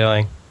and what they're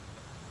doing.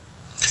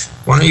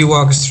 Why don't you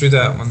walk us through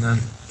that one then?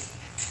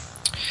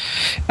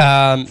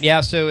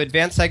 So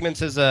Advanced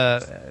Segments is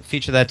a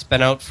feature that's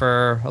been out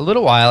for a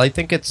little while. I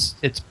think it's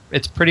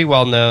pretty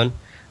well known.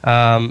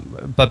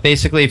 But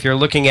basically, if you're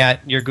looking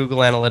at your Google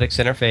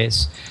Analytics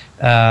interface,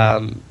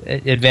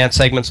 Advanced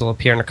Segments will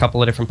appear in a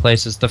couple of different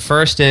places. The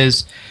first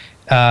is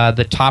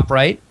the top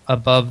right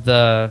above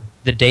the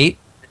date.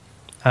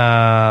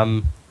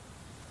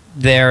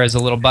 There is a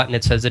little button.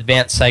 It says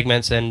Advanced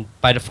Segments, and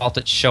by default,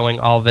 it's showing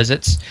all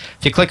visits.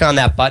 If you click on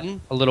that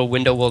button, a little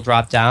window will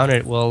drop down. And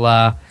it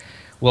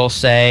will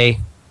say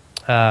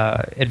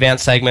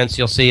Advanced Segments.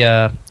 You'll see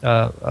an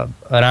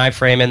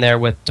iframe in there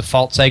with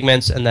default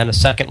segments, and then a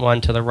second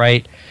one to the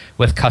right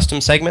with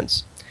custom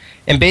segments.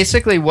 And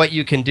basically, what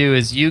you can do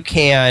is you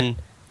can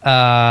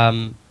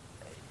on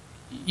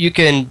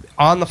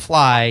the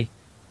fly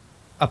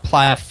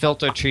apply a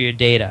filter to your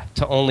data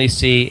to only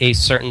see a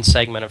certain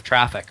segment of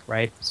traffic,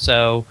 right?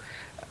 So,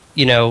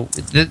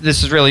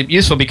 this is really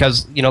useful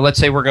because let's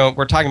say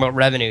we're talking about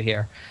revenue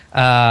here.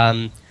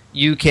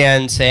 You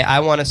can say,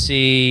 I want to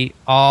see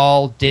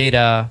all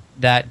data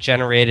that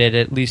generated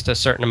at least a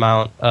certain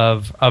amount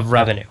of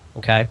revenue,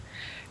 okay?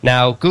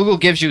 Now, Google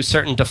gives you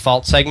certain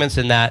default segments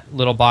in that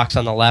little box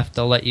on the left.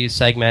 They'll let you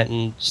segment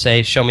and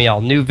say, show me all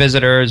new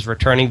visitors,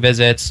 returning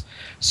visits,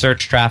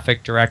 search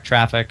traffic, direct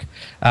traffic.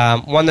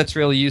 One that's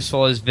really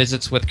useful is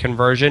visits with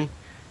conversion,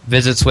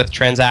 visits with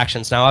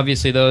transactions. Now,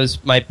 obviously,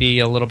 those might be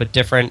a little bit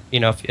different,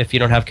 if you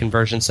don't have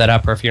conversion set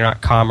up or if you're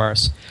not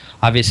commerce.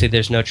 Obviously,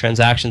 there's no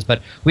transactions,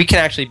 but we can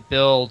actually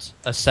build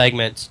a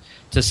segment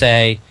to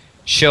say,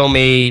 show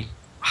me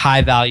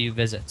high-value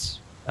visits.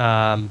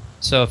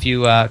 So if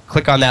you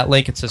click on that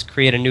link, it says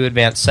create a new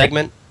advanced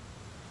segment.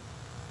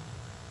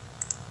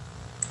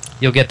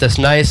 You'll get this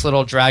nice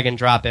little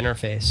drag-and-drop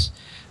interface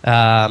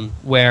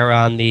where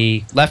on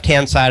the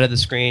left-hand side of the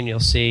screen, you'll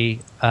see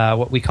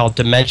what we call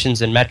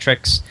dimensions and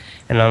metrics.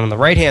 And on the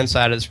right-hand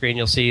side of the screen,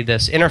 you'll see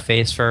this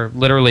interface for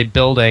literally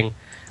building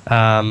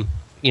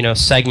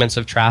segments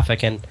of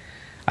traffic. And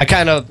I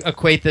kind of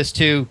equate this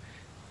to,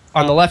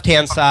 on the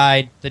left-hand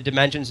side, the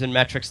dimensions and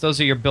metrics, those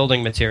are your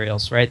building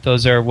materials, right?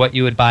 Those are what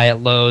you would buy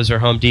at Lowe's or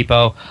Home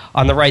Depot.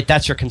 On the right,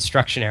 that's your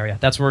construction area.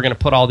 That's where we're going to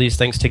put all these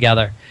things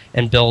together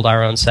and build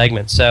our own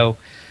segment. So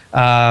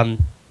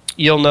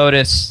you'll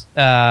notice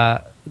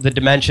the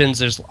dimensions.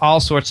 There's all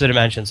sorts of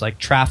dimensions, like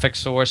traffic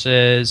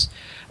sources,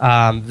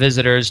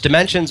 visitors.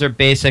 Dimensions are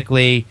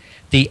basically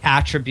the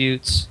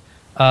attributes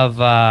of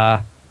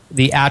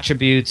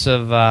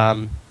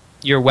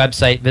your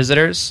website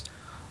visitors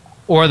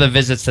or the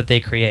visits that they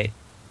create.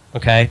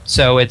 Okay,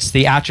 so it's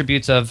the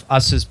attributes of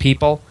us as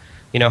people,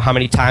 how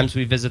many times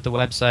we visit the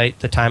website,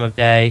 the time of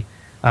day,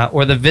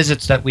 or the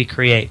visits that we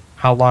create,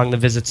 how long the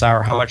visits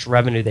are, how much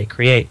revenue they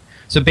create.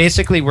 So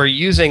basically, we're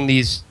using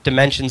these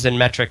dimensions and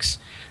metrics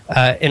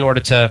in order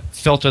to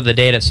filter the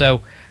data.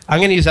 So I'm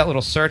going to use that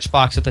little search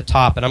box at the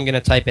top, and I'm going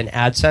to type in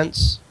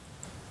AdSense.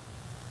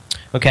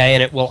 Okay,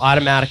 and it will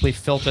automatically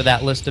filter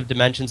that list of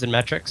dimensions and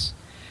metrics,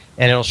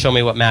 and it'll show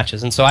me what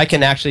matches. And so I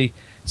can actually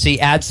see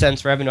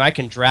AdSense revenue. I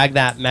can drag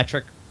that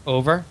metric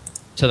over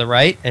to the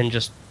right and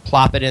just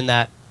plop it in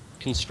that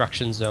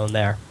construction zone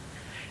there.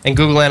 And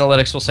Google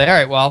Analytics will say, all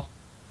right, well,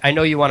 I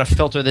know you want to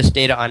filter this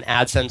data on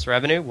AdSense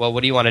revenue. Well,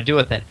 what do you want to do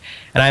with it?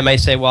 And I might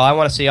say, well, I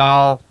want to see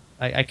all,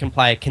 I can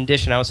apply a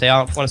condition. I would say, I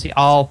want to see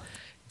all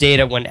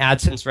data when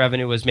AdSense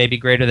revenue was maybe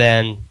greater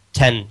than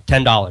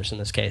 $10 in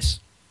this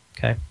case.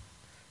 Okay.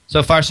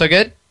 So far, so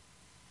good?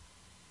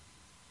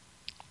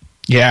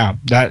 Yeah,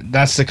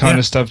 that's the kind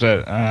of stuff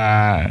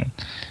that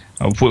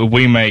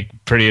we make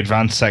pretty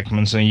advanced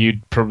segments, and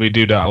you'd probably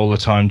do that all the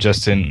time,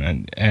 just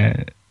in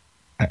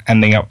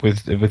ending up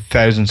with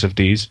thousands of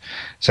these.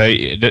 So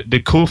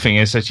the cool thing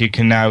is that you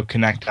can now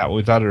connect that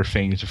with other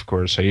things, of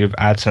course. So you have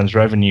AdSense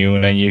revenue,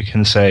 and then you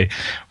can say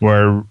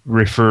where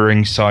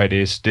referring site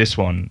is this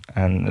one,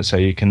 and so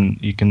you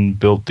can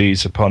build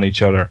these upon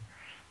each other.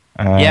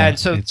 Yeah, and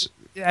so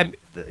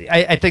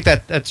I think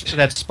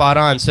that's spot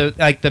on. So,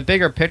 like, the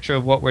bigger picture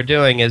of what we're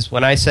doing is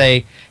when I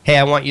say, hey,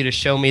 I want you to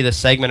show me the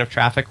segment of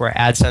traffic where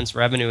AdSense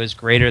revenue is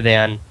greater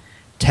than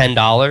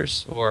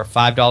 $10 or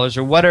 $5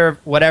 or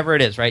whatever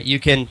it is, right? You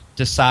can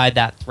decide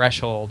that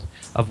threshold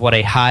of what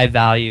a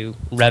high-value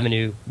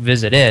revenue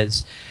visit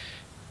is.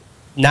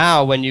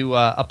 Now, when you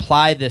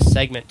apply this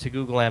segment to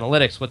Google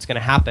Analytics, what's going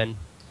to happen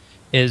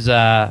is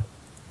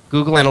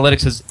Google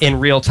Analytics is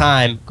in real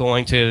time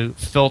going to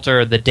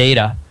filter the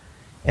data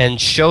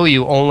and show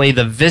you only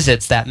the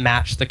visits that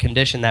match the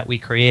condition that we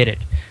created.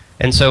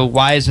 And so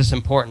why is this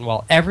important?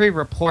 Well, every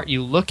report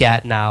you look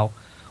at now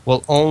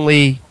will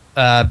only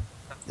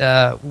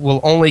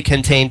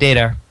contain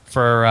data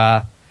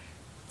for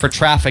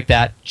traffic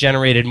that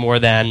generated more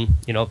than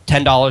 $10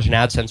 in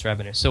AdSense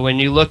revenue. So when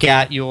you look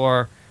at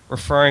your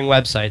referring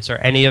websites or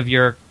any of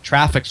your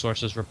traffic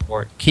sources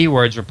report,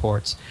 keywords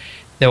reports,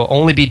 there will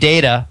only be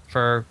data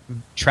for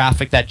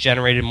traffic that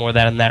generated more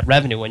than that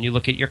revenue. When you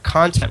look at your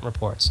content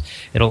reports,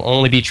 it'll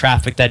only be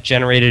traffic that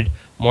generated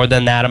more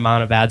than that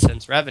amount of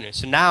AdSense revenue.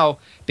 So now,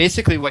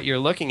 basically what you're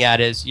looking at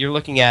is you're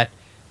looking at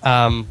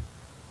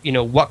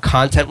what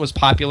content was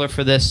popular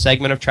for this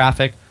segment of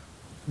traffic,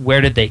 where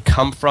did they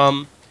come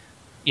from,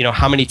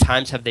 how many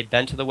times have they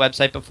been to the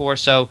website before.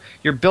 So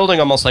you're building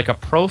almost like a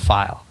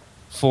profile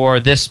for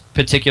this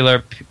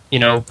particular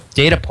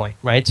data point,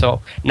 right?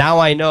 So now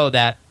I know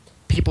that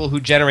people who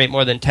generate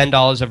more than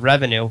 $10 of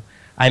revenue,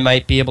 I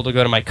might be able to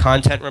go to my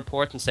content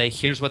report and say,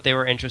 here's what they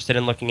were interested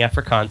in looking at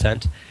for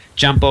content.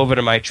 Jump over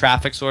to my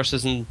traffic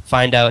sources and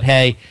find out,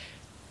 hey,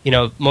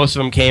 most of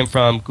them came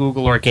from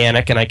Google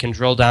Organic, and I can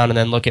drill down and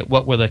then look at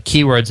what were the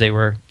keywords they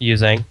were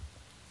using.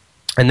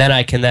 And then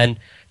I can then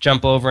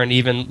jump over and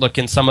even look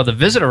in some of the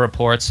visitor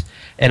reports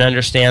and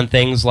understand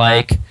things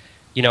like,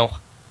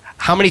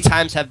 how many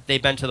times have they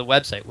been to the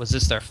website? Was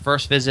this their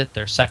first visit,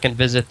 their second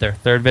visit, their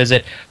third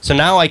visit? So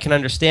now I can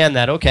understand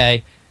that,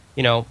 okay,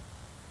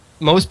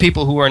 most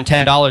people who earn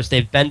 $10,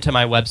 they've been to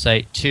my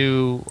website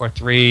 2 or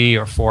 3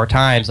 or 4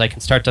 times. I can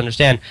start to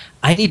understand,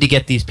 I need to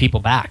get these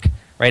people back,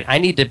 right? I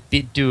need to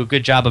do a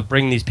good job of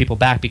bringing these people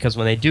back, because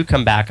when they do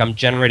come back, I'm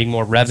generating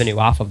more revenue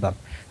off of them.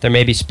 They're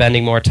maybe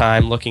spending more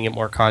time looking at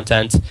more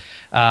content,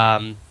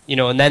 and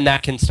then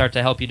that can start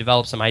to help you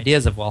develop some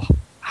ideas of, well,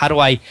 how do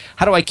I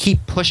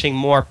keep pushing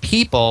more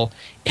people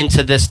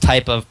into this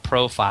type of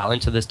profile,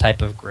 into this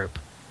type of group?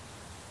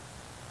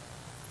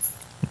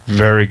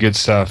 Very good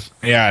stuff.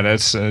 Yeah,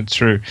 that's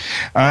true.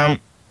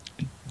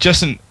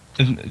 Justin,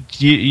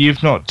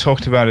 you've not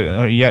talked about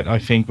it yet, I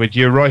think, but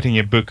you're writing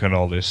a book on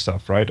all this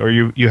stuff, right? Or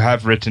you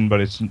have written,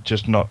 but it's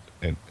just not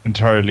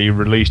entirely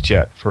released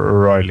yet for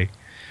O'Reilly.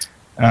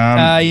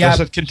 Does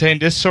it contain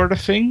this sort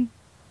of thing?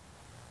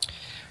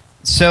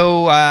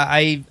 So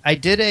I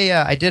did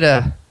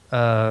a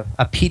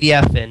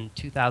PDF in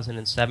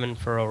 2007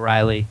 for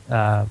O'Reilly.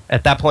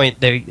 At that point,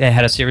 they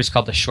had a series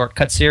called the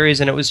Shortcut Series,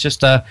 and it was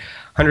just a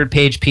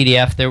 100-page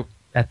PDF.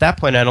 At that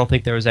point, I don't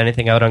think there was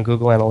anything out on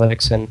Google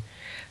Analytics, and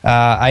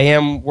I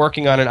am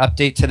working on an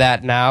update to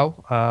that now.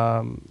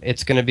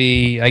 It's going to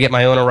be, I get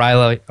my own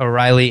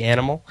O'Reilly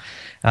animal,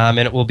 and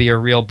it will be a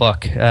real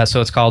book.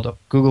 So it's called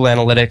Google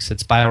Analytics.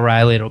 It's by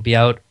O'Reilly. It'll be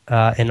out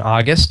in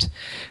August,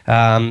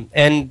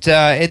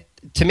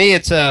 to me,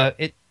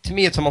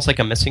 it's almost like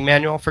a missing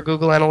manual for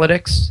Google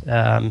Analytics.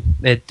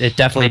 It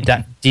definitely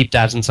deep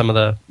dives in some of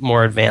the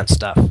more advanced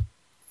stuff.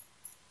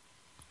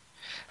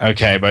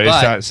 Okay, but is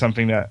that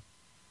something that...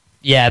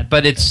 Yeah,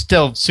 but it's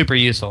still super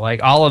useful.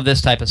 Like, all of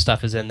this type of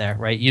stuff is in there,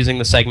 right? Using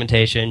the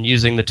segmentation,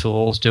 using the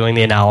tools, doing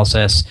the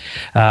analysis.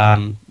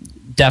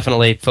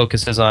 Definitely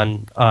focuses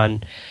on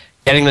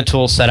getting the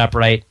tools set up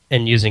right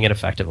and using it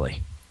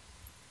effectively.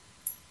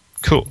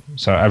 Cool.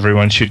 So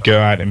everyone should go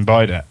out and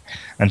buy that.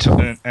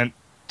 And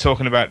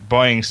talking about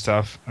buying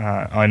stuff,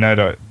 I know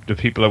that the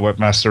people at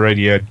Webmaster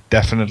Radio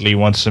definitely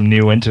want some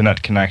new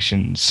internet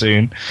connection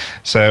soon,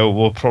 so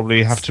we'll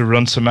probably have to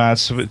run some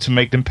ads to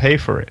make them pay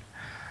for it.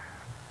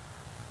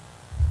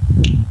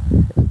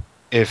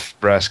 If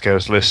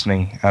Brasco's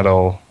listening at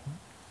all.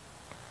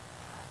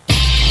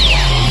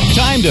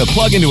 Time to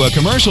plug into a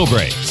commercial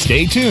break.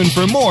 Stay tuned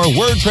for more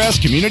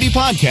WordPress Community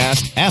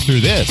Podcast after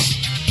this.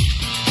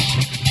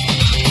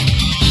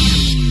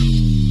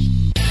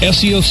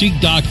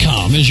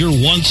 SEOseek.com is your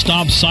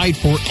one-stop site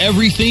for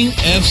everything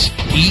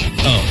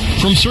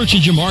SEO. From search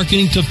engine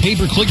marketing to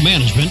pay-per-click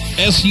management,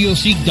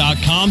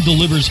 SEOseek.com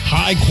delivers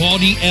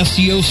high-quality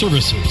SEO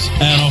services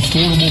at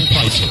affordable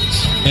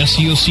prices.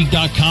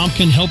 SEOseek.com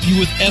can help you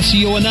with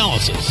SEO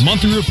analysis,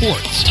 monthly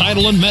reports,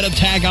 title and meta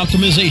tag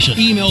optimization,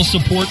 email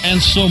support, and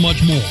so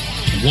much more.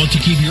 Want to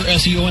keep your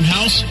SEO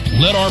in-house?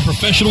 Let our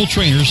professional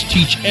trainers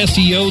teach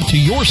SEO to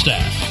your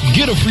staff.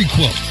 Get a free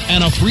quote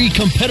and a free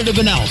competitive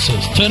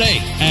analysis today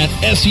at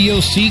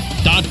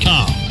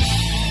SEOseek.com.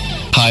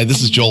 Hi,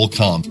 this is Joel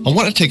Comm. I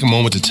want to take a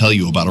moment to tell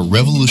you about a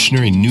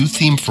revolutionary new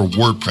theme for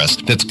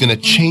WordPress that's going to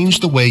change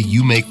the way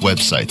you make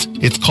websites.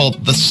 It's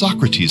called the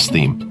Socrates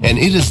theme, and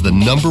it is the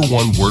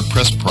 #1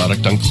 WordPress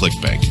product on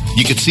ClickBank.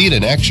 You can see it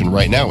in action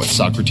right now at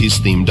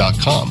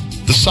SocratesTheme.com.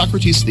 The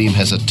Socrates theme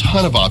has a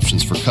ton of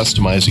options for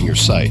customizing your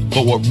site,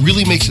 but what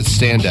really makes it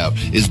stand out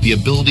is the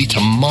ability to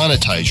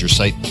monetize your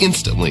site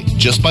instantly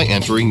just by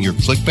entering your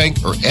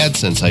ClickBank or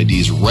AdSense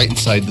IDs right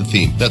inside the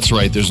theme. That's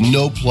right, there's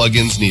no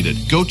plugins needed.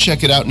 Go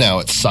check it out now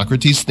at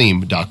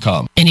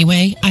SocratesTheme.com.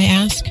 Anyway, I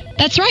ask?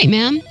 That's right,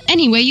 ma'am.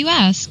 Any way you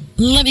ask.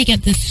 Let me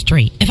get this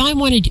straight. If I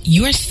wanted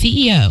your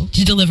CEO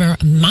to deliver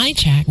my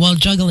check while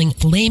juggling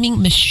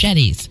flaming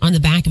machetes on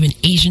the back of an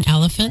Asian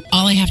elephant,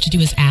 all I have to do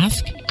is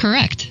ask?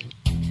 Correct.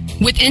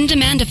 With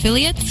in-demand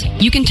affiliates,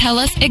 you can tell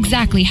us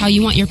exactly how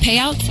you want your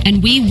payouts,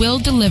 and we will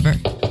deliver.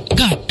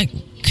 God,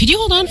 could you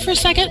hold on for a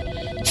second?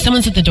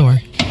 Someone's at the door.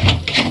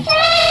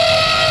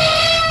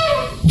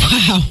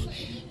 Wow,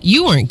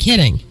 you weren't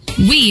kidding.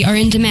 We are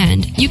in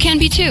demand. You can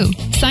be too.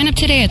 Sign up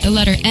today at the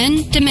letter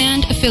N,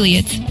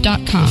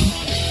 demandaffiliates.com.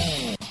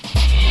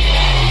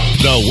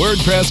 The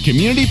WordPress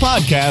Community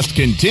Podcast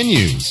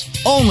continues,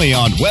 only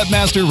on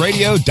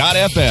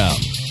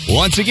webmasterradio.fm.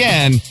 Once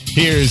again,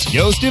 here's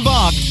Joost de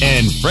Valk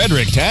and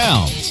Frederick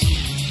Towns.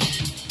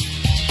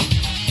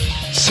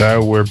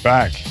 So we're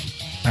back,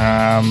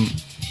 and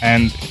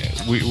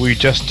we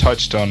just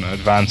touched on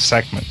advanced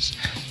segments,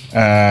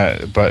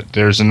 but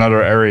there's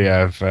another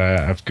area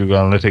of Google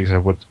Analytics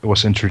that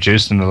was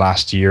introduced in the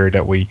last year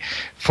that we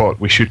thought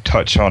we should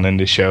touch on in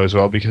the show as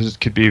well, because it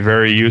could be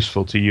very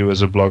useful to you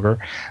as a blogger,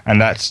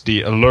 and that's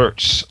the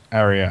alerts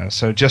area.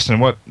 So Justin,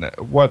 what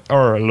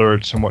are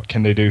alerts and what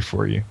can they do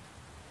for you?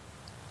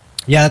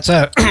 Yeah,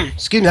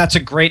 that's a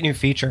great new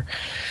feature.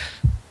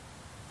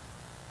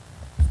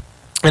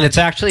 And it's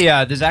actually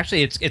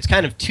it's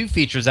kind of two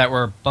features that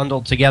were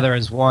bundled together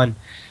as one.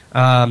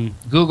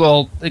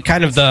 Google,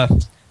 kind of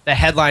the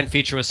headline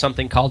feature was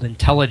something called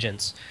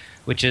intelligence,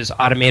 which is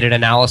automated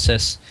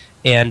analysis.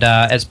 And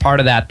as part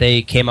of that,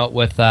 they came out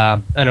with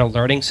an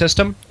alerting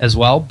system as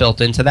well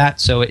built into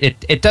that. So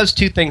it does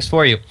two things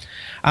for you.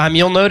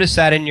 You'll notice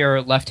that in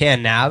your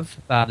left-hand nav,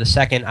 the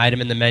second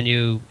item in the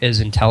menu is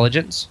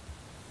intelligence.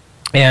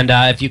 And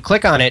if you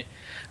click on it,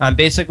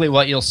 basically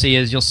what you'll see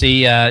is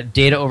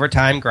data over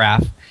time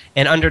graph,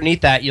 and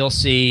underneath that you'll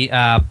see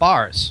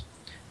bars.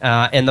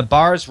 And the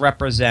bars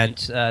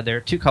represent, there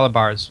are two color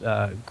bars,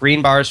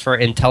 green bars for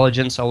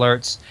intelligence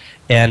alerts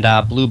and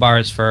blue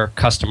bars for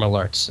customer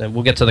alerts. And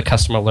we'll get to the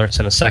customer alerts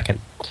in a second.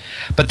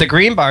 But the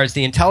green bars,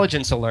 the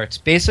intelligence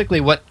alerts, basically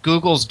what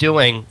Google's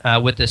doing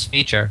with this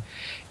feature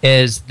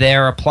is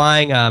they're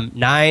applying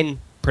 9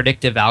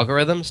 predictive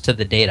algorithms to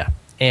the data.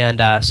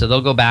 And so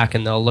they'll go back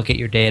and they'll look at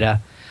your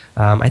data.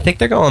 I think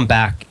they're going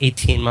back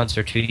 18 months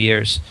or 2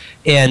 years.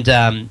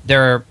 And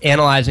they're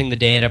analyzing the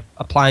data,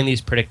 applying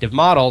these predictive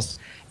models.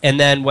 And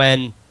then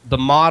when the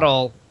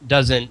model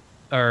doesn't,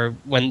 or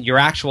when your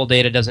actual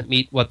data doesn't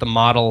meet what the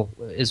model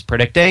is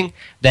predicting,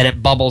 then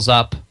it bubbles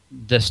up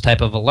this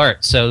type of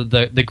alert. So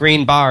the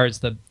green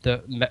bars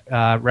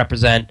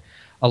represent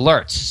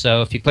alerts.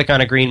 So if you click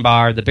on a green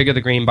bar, the bigger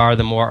the green bar,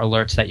 the more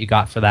alerts that you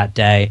got for that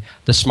day.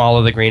 The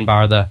smaller the green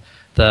bar, the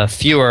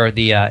fewer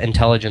the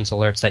intelligence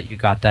alerts that you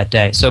got that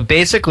day. So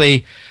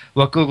basically,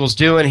 what Google's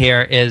doing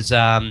here is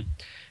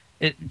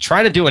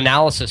trying to do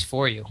analysis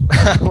for you,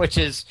 which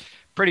is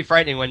pretty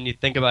frightening when you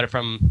think about it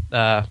from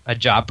a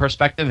job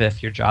perspective.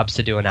 If your job's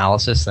to do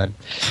analysis, then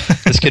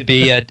this could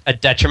be a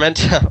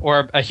detriment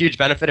or a huge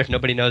benefit if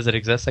nobody knows it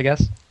exists, I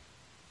guess.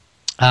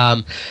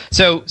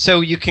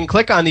 So you can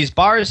click on these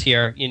bars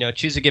here,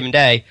 choose a given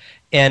day,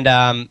 and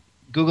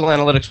Google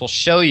Analytics will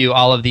show you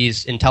all of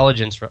these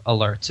intelligence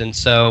alerts, and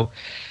so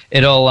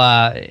it'll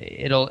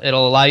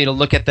allow you to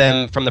look at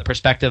them from the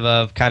perspective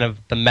of kind of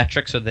the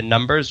metrics or the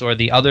numbers, or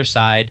the other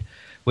side,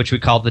 which we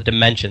call the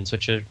dimensions,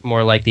 which are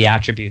more like the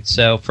attributes.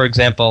 So, for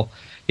example,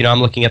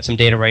 I'm looking at some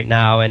data right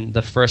now, and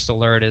the first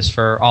alert is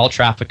for all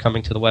traffic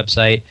coming to the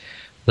website,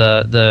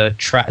 the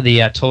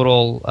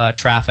total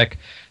traffic.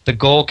 The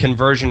goal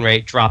conversion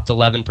rate dropped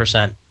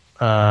 11%.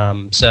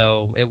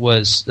 So it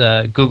was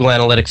Google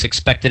Analytics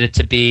expected it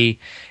to be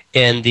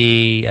in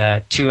the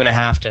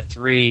 2.5 to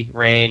 3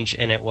 range,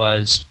 and it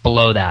was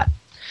below that.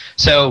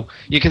 So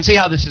you can see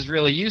how this is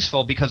really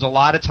useful, because a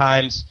lot of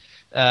times,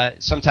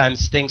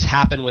 sometimes things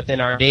happen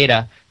within our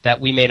data that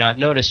we may not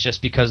notice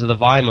just because of the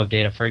volume of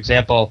data. For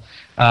example,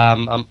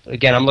 I'm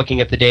looking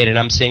at the data, and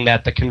I'm seeing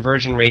that the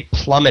conversion rate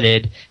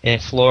plummeted in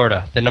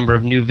Florida. The number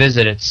of new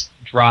visits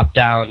dropped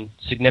down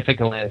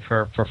significantly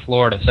for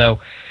Florida. So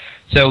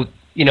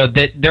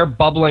they're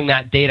bubbling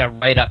that data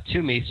right up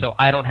to me, so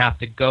I don't have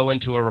to go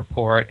into a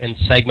report and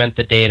segment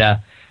the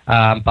data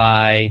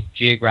by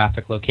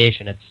geographic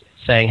location. It's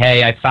saying,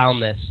 hey, I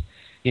found this.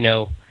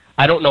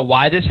 I don't know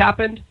why this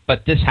happened,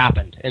 but this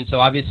happened. And so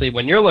obviously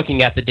when you're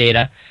looking at the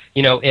data,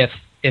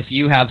 if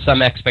you have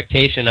some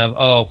expectation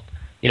of,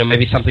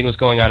 maybe something was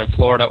going on in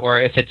Florida,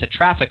 or if it's a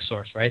traffic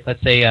source, right?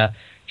 Let's say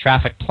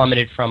traffic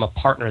plummeted from a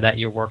partner that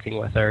you're working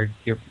with, or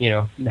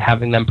you're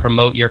having them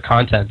promote your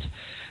content.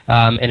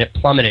 And it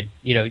plummeted.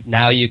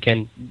 Now you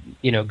can,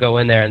 go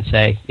in there and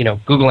say,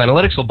 Google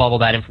Analytics will bubble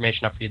that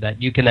information up for you,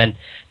 that you can then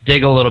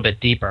dig a little bit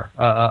deeper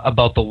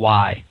about the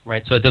why,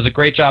 right? So it does a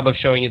great job of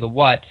showing you the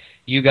what.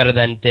 You got to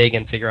then dig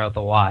and figure out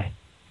the why.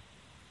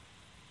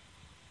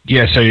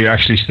 Yeah, so you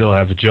actually still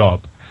have a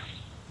job.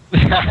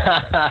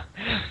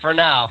 For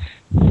now.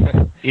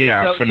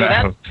 Yeah, for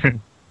now.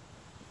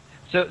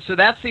 So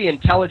that's the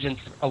intelligence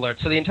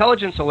alert. So the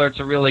intelligence alerts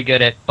are really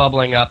good at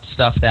bubbling up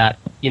stuff that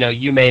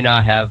you may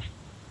not have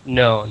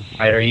known,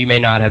 right, or you may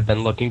not have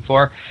been looking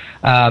for.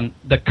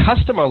 The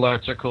customer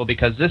alerts are cool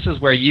because this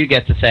is where you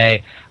get to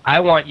say, I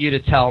want you to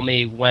tell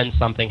me when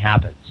something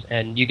happens,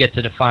 and you get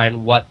to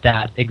define what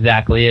that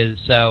exactly is.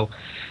 So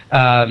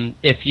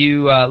if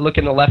you look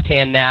in the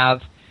left-hand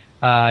nav,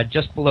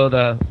 just below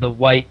the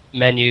white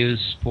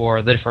menus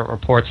for the different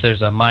reports,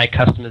 there's a My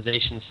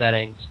Customization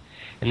Settings,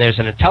 and there's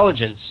an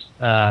Intelligence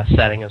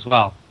setting as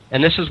well.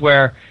 And this is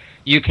where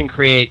you can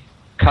create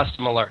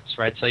custom alerts,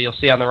 right? So you'll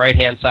see on the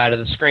right-hand side of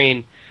the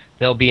screen,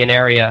 there'll be an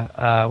area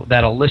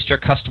that'll list your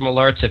custom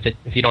alerts.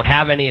 If you don't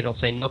have any, it'll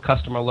say no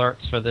custom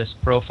alerts for this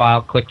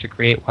profile. Click to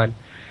create one.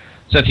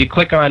 So if you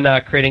click on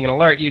creating an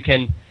alert, you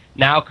can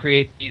now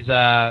create these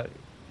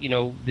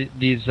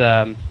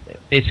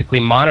basically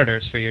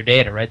monitors for your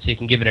data, right? So you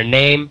can give it a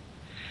name,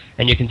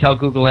 and you can tell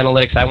Google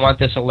Analytics, I want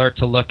this alert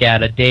to look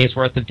at a day's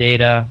worth of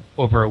data,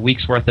 over a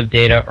week's worth of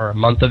data, or a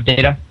month of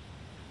data.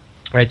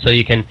 Right, so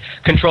you can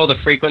control the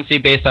frequency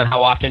based on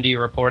how often do you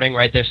reporting.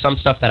 Right, there's some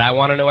stuff that I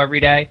want to know every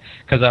day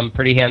because I'm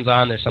pretty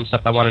hands-on. There's some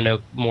stuff I want to know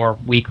more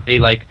weekly.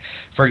 Like,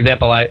 for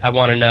example, I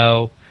want to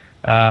know.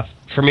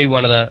 For me,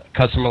 one of the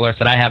custom alerts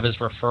that I have is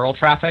referral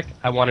traffic.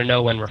 I want to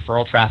know when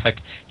referral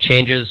traffic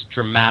changes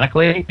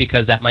dramatically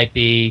because that might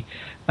be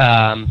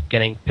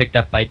getting picked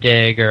up by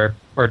Dig or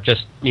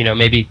just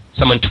maybe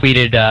someone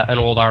tweeted an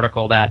old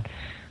article that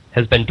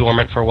has been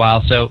dormant for a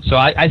while. So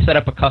I set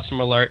up a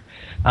custom alert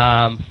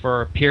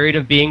for a period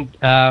of being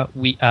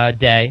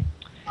day,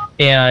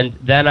 and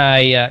then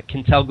I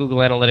can tell Google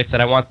Analytics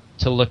that I want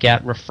to look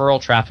at referral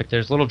traffic.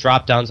 There's little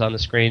drop downs on the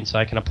screen, so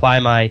I can apply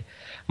my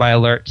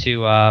alert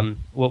to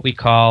what we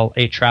call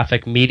a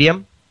traffic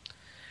medium,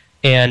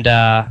 and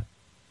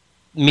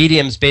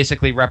mediums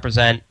basically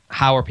represent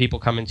how are people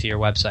coming to your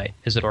website.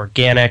 Is it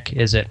organic?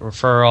 Is it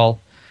referral?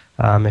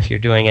 If you're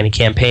doing any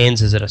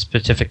campaigns, is it a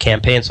specific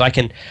campaign? So I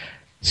can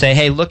say,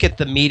 hey, look at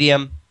the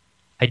medium,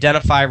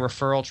 identify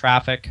referral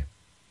traffic,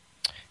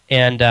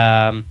 and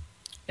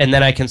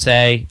then I can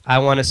say I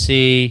want to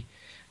see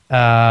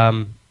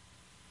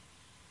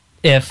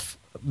if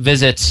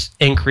visits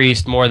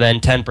increased more than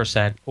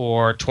 10%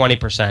 or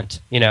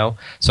 20%.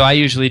 So I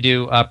usually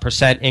do a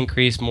percent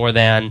increase more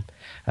than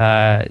 10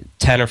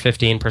 or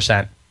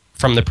 15%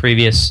 from the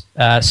previous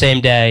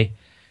same day,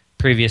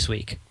 previous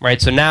week.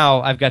 Right. So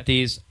now I've got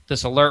this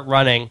alert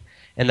running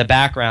in the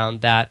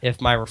background that if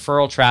my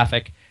referral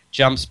traffic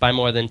jumps by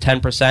more than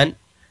 10%.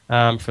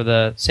 For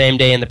the same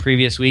day in the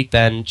previous week,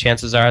 then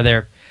chances are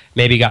they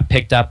maybe got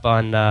picked up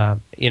on,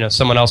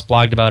 someone else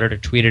blogged about it or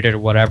tweeted it or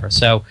whatever.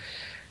 So,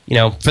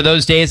 for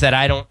those days that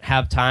I don't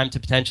have time to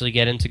potentially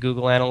get into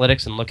Google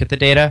Analytics and look at the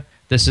data,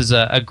 this is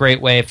a great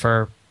way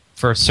for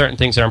certain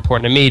things that are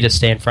important to me to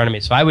stay in front of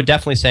me. So I would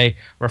definitely say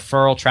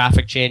referral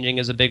traffic changing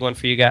is a big one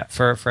for you guys,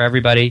 for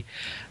everybody.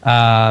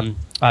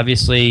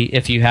 Obviously,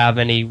 if you have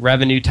any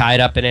revenue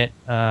tied up in it,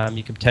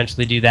 you can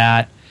potentially do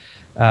that.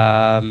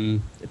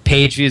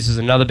 Page views is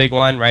another big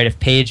one, right? If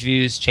page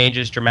views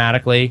changes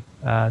dramatically,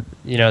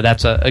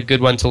 that's a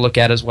good one to look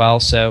at as well.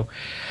 So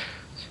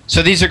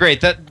these are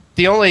great.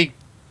 The only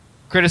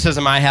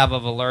criticism I have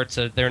of alerts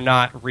is they're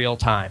not real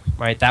time,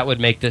 right? That would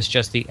make this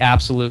just the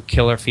absolute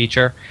killer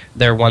feature.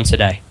 They're once a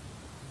day.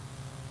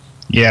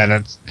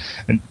 Yeah,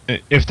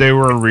 if they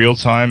were real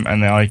time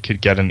and I could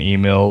get an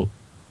email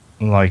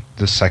like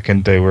the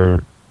second they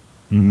were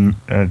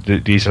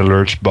these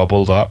alerts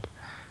bubbled up.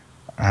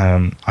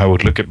 I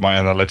would look at my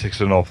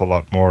analytics an awful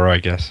lot more, I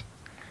guess.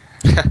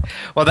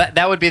 Well,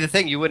 that would be the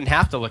thing. You wouldn't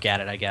have to look at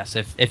it, I guess.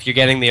 If you're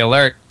getting the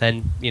alert,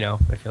 then,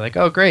 if you're like,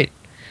 oh, great.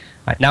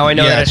 Now I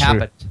know that it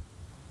happened.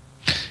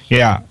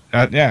 Yeah,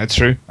 it's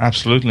true.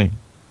 Absolutely.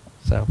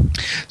 So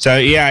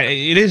yeah,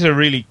 it is a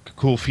really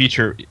cool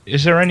feature.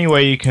 Is there any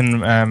way you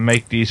can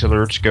make these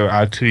alerts go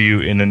out to you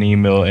in an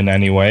email in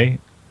any way?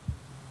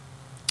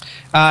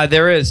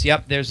 There is.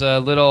 Yep. There's a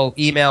little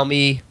email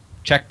me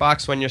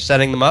checkbox when you're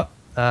setting them up.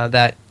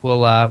 That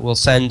will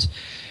send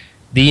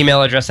the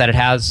email address that it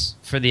has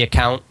for the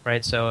account,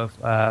 right? So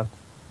if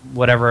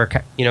whatever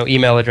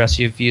email address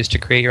you've used to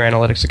create your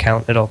analytics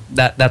account,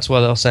 that's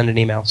what they'll send an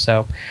email.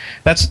 So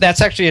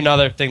that's actually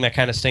another thing that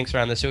kind of stinks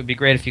around this. It would be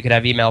great if you could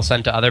have email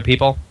sent to other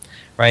people,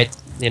 right?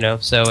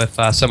 So if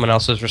someone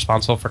else is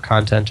responsible for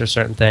content or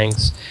certain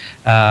things,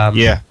 have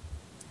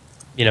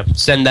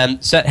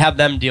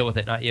them deal with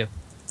it, not you.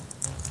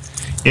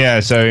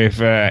 Yeah. So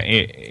if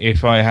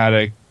I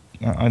had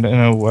I don't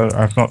know. Well,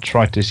 I've not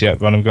tried this yet,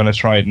 but I'm going to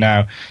try it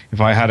now.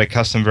 If I had a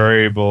custom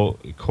variable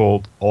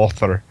called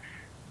author,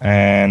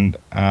 and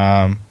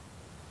I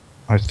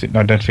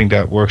don't think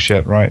that works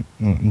yet, right?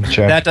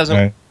 That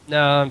doesn't.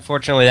 No,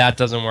 unfortunately, that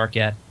doesn't work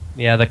yet.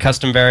 Yeah, the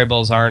custom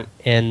variables aren't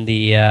in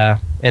the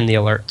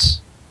alerts.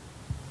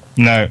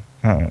 No,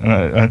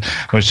 I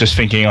was just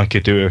thinking I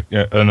could do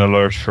an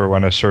alert for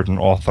when a certain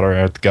author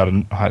had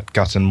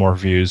gotten more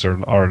views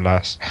or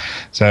less.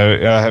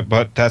 So,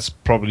 but that's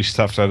probably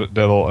stuff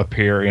that'll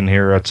appear in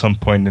here at some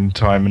point in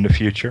time in the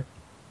future.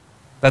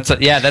 That's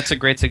a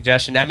great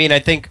suggestion. I mean, I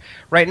think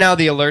right now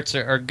the alerts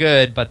are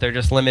good, but they're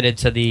just limited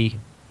to the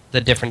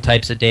different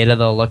types of data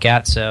they'll look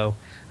at. So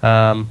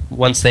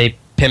once they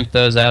pimp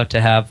those out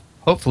to have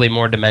hopefully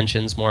more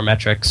dimensions, more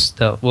metrics,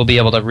 we'll be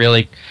able to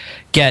really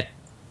get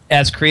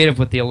as creative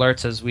with the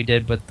alerts as we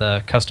did with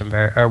the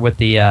with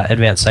the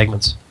advanced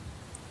segments.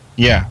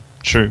 Yeah,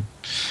 true.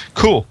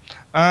 Cool.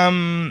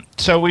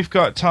 So we've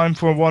got time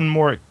for one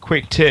more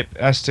quick tip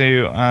as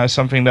to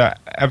something that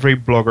every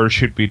blogger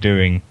should be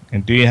doing.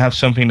 And do you have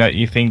something that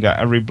you think that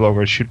every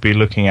blogger should be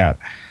looking at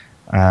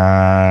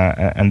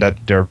and that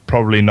they're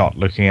probably not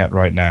looking at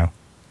right now?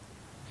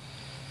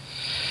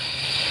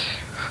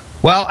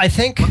 Well, I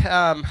think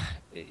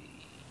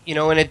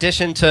in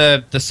addition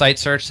to the site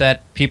search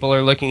that people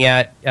are looking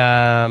at,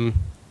 I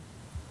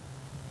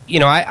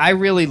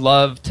really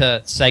love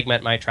to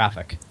segment my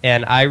traffic,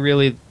 and I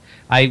really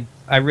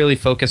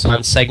focus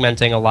on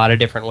segmenting a lot of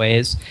different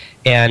ways,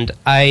 and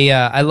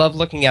I love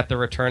looking at the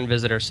return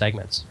visitor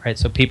segments, right?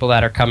 So people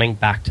that are coming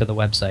back to the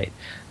website,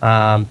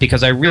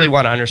 because I really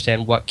want to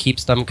understand what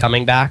keeps them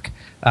coming back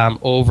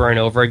over and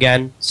over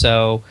again.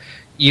 So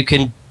you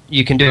can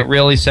do it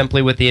really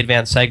simply with the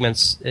advanced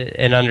segments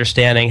and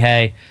understanding,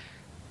 hey,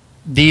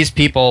 these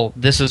people,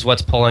 this is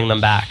what's pulling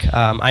them back.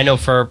 I know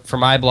for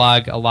my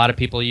blog, a lot of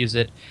people use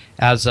it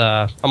as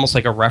almost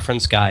like a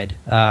reference guide,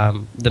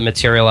 the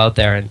material out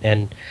there,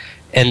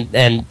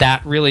 and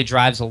that really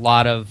drives a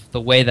lot of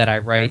the way that I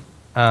write,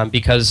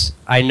 because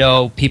I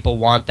know people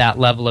want that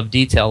level of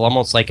detail,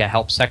 almost like a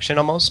help section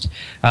almost,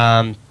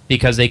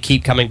 because they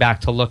keep coming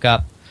back to look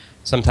up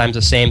sometimes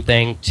the same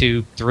thing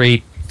 2,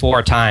 3,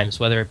 4 times,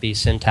 whether it be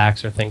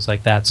syntax or things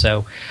like that.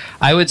 So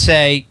I would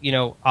say,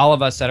 all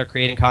of us that are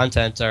creating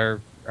content are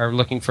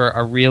looking for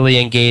a really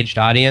engaged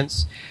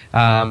audience,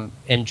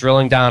 and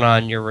drilling down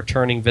on your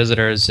returning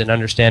visitors and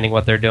understanding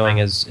what they're doing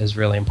is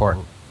really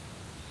important.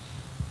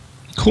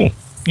 Cool.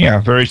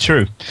 Yeah, very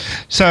true.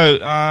 So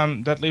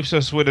that leaves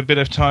us with a bit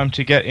of time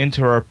to get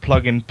into our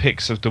plugin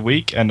picks of the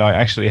week, and I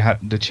actually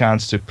had the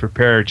chance to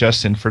prepare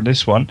Justin for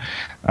this one,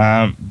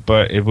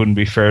 but it wouldn't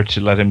be fair to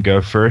let him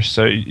go first.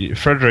 So,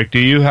 Frederick, do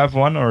you have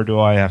one, or do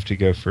I have to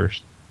go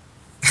first?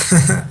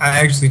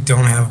 I actually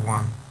don't have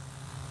one.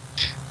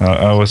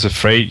 I was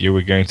afraid you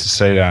were going to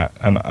say that,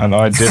 and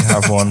I did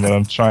have one, but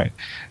I'm trying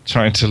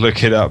to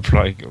look it up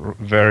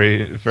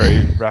very,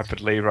 very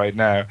rapidly right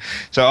now.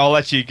 So I'll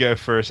let you go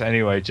first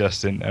anyway,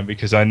 Justin,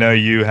 because I know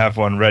you have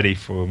one ready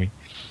for me.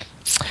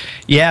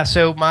 Yeah.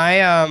 So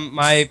my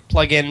my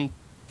plugin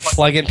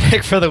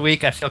pick for the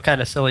week, I feel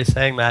kind of silly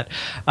saying that,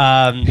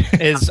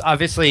 is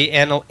obviously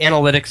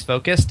analytics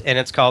focused, and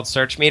it's called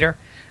SearchMeter.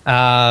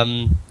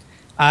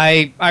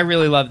 I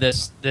really love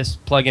this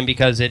plugin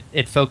because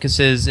it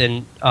focuses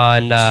on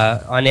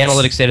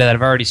analytics data that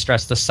I've already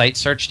stressed, the site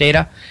search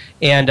data.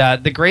 And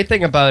the great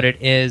thing about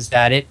it is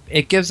that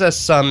it gives us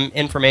some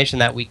information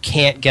that we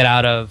can't get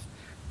out of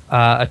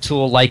a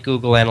tool like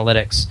Google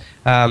Analytics.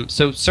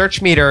 So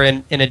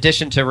SearchMeter, in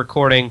addition to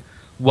recording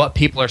what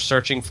people are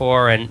searching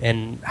for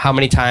and how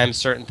many times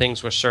certain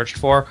things were searched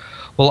for,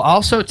 will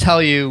also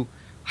tell you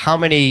how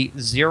many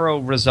zero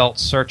result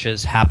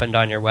searches happened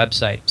on your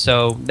website.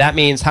 So that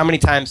means how many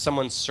times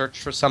someone searched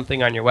for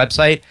something on your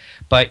website,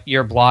 but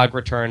your blog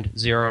returned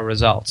 0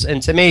 results.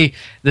 And to me,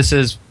 this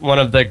is one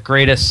of the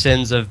greatest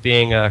sins of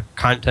being a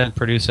content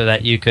producer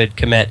that you could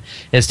commit,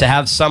 is to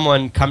have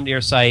someone come to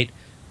your site,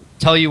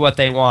 tell you what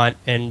they want,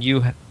 and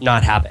you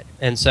not have it.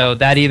 And so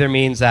that either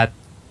means that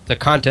the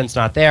content's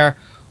not there,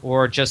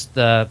 or just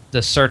the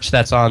search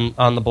that's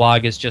on the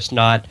blog is just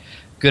not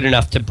good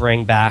enough to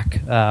bring back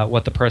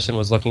what the person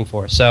was looking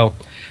for. So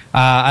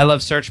I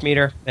love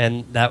SearchMeter,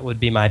 and that would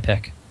be my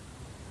pick.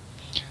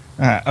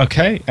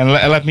 Okay, and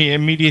let me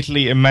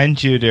immediately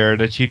amend you there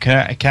that you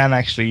can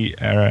actually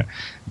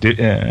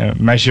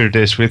measure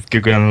this with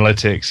Google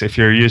Analytics if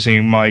you're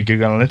using my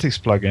Google Analytics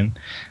plugin,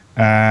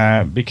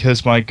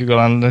 because my Google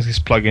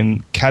Analytics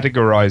plugin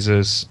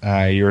categorizes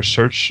your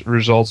search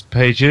results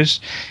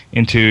pages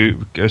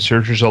into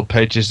search result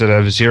pages that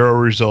have 0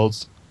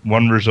 results,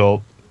 1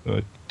 result,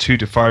 2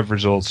 to 5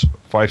 results,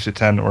 5 to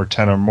 10, or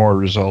 10 or more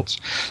results.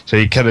 So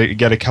you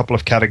get a couple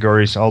of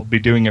categories. I'll be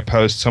doing a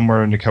post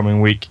somewhere in the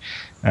coming week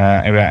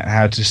about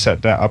how to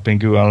set that up in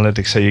Google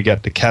Analytics, so you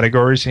get the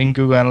categories in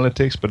Google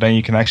Analytics, but then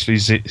you can actually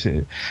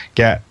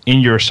get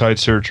in your site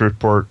search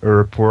report a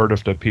report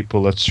of the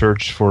people that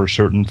searched for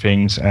certain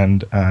things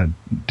and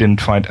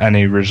didn't find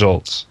any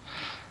results.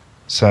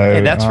 So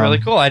hey, that's really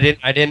cool. I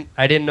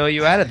didn't know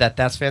you added that.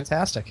 That's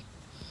fantastic.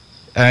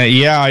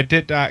 Yeah, I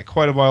did that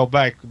quite a while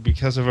back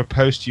because of a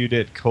post you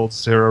did called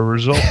Zero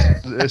Result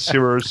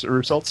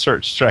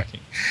Search Tracking.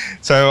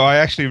 So I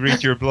actually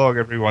read your blog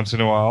every once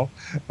in a while,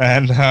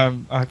 and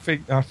I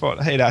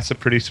thought, hey, that's a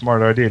pretty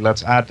smart idea.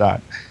 Let's add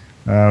that.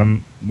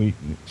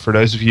 For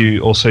those of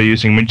you also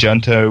using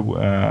Magento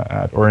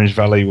at Orange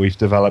Valley, we've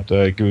developed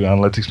a Google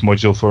Analytics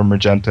module for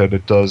Magento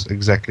that does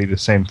exactly the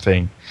same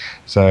thing.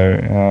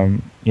 So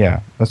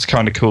yeah, that's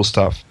kind of cool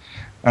stuff.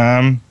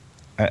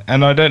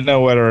 And I don't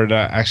know whether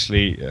that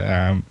actually,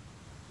 I'll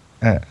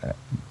have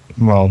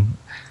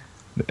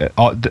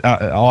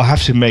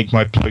to make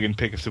my plugin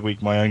pick of the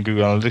week my own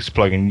Google Analytics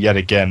plugin yet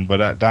again,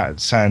 but that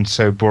sounds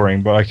so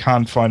boring. But I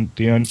can't find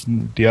the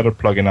other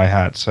plugin I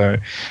had, so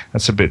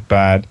that's a bit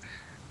bad.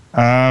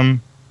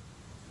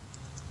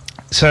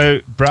 So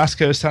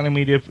Brasco is telling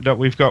me that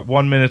we've got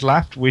 1 minute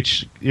left,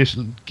 which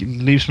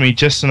leaves me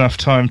just enough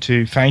time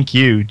to thank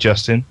you,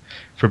 Justin,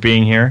 for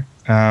being here.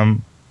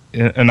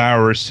 An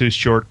hour is too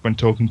short when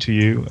talking to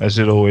you, as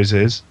it always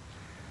is.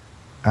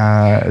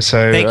 So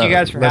thank you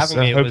guys for having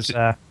me. It was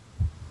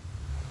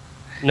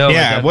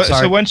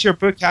so when's your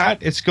book out?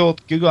 It's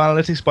called Google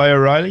Analytics by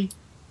O'Reilly.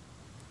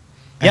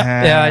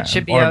 Yep, it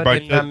should be out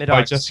in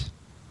mid-August.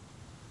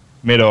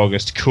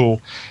 Mid-August,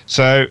 cool.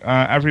 So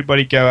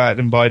everybody go out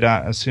and buy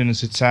that as soon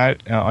as it's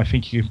out. I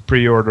think you can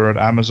pre-order at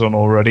Amazon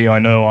already. I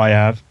know I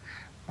have.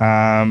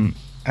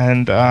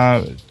 And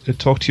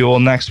talk to you all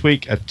next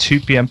week at 2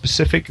 p.m.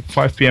 Pacific,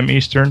 5 p.m.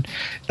 Eastern,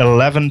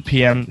 11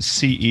 p.m.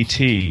 CET.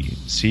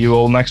 See you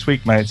all next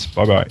week, mates.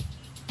 Bye-bye.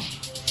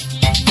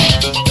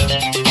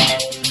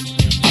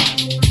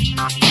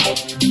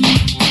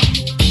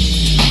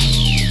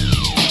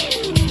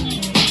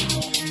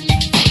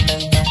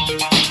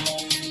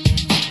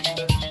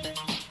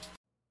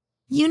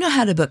 You know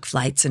how to book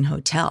flights and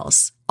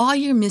hotels. All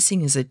you're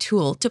missing is a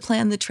tool to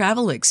plan the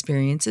travel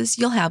experiences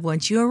you'll have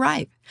once you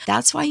arrive.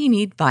 That's why you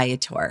need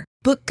Viator.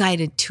 Book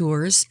guided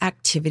tours,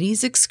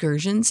 activities,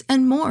 excursions,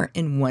 and more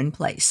in one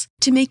place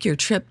to make your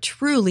trip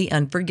truly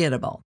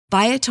unforgettable.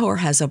 Viator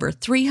has over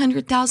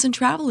 300,000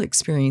 travel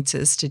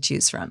experiences to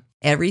choose from.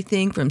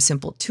 Everything from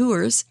simple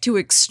tours to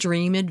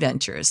extreme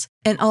adventures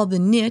and all the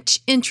niche,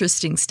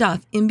 interesting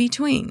stuff in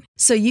between.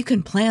 So you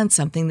can plan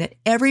something that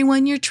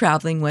everyone you're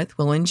traveling with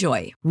will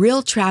enjoy.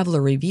 Real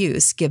traveler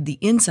reviews give the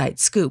inside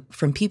scoop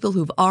from people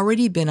who've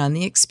already been on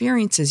the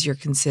experiences you're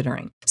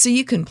considering. So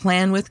you can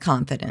plan with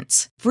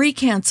confidence. Free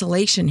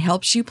cancellation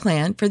helps you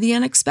plan for the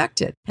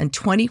unexpected. And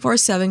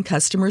 24/7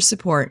 customer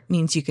support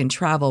means you can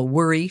travel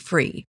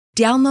worry-free.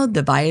 Download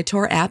the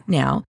Viator app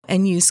now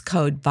and use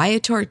code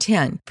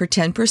Viator10 for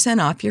 10%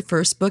 off your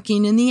first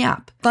booking in the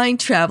app. Find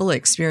travel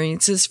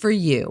experiences for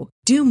you.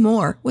 Do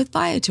more with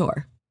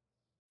Viator.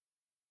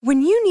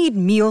 When you need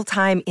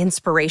mealtime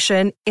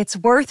inspiration, it's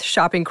worth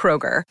shopping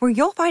Kroger, where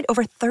you'll find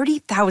over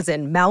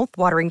 30,000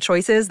 mouth-watering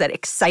choices that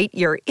excite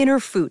your inner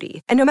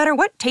foodie. And no matter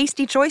what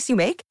tasty choice you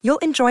make, you'll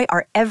enjoy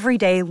our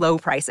everyday low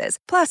prices,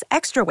 plus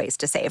extra ways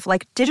to save,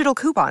 like digital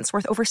coupons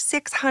worth over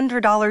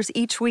 $600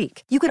 each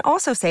week. You can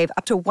also save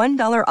up to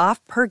 $1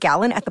 off per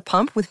gallon at the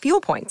pump with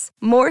fuel points.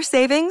 More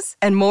savings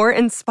and more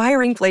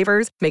inspiring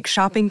flavors make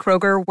shopping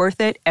Kroger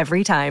worth it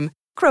every time.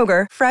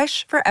 Kroger,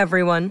 fresh for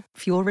everyone.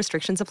 Fuel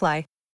restrictions apply.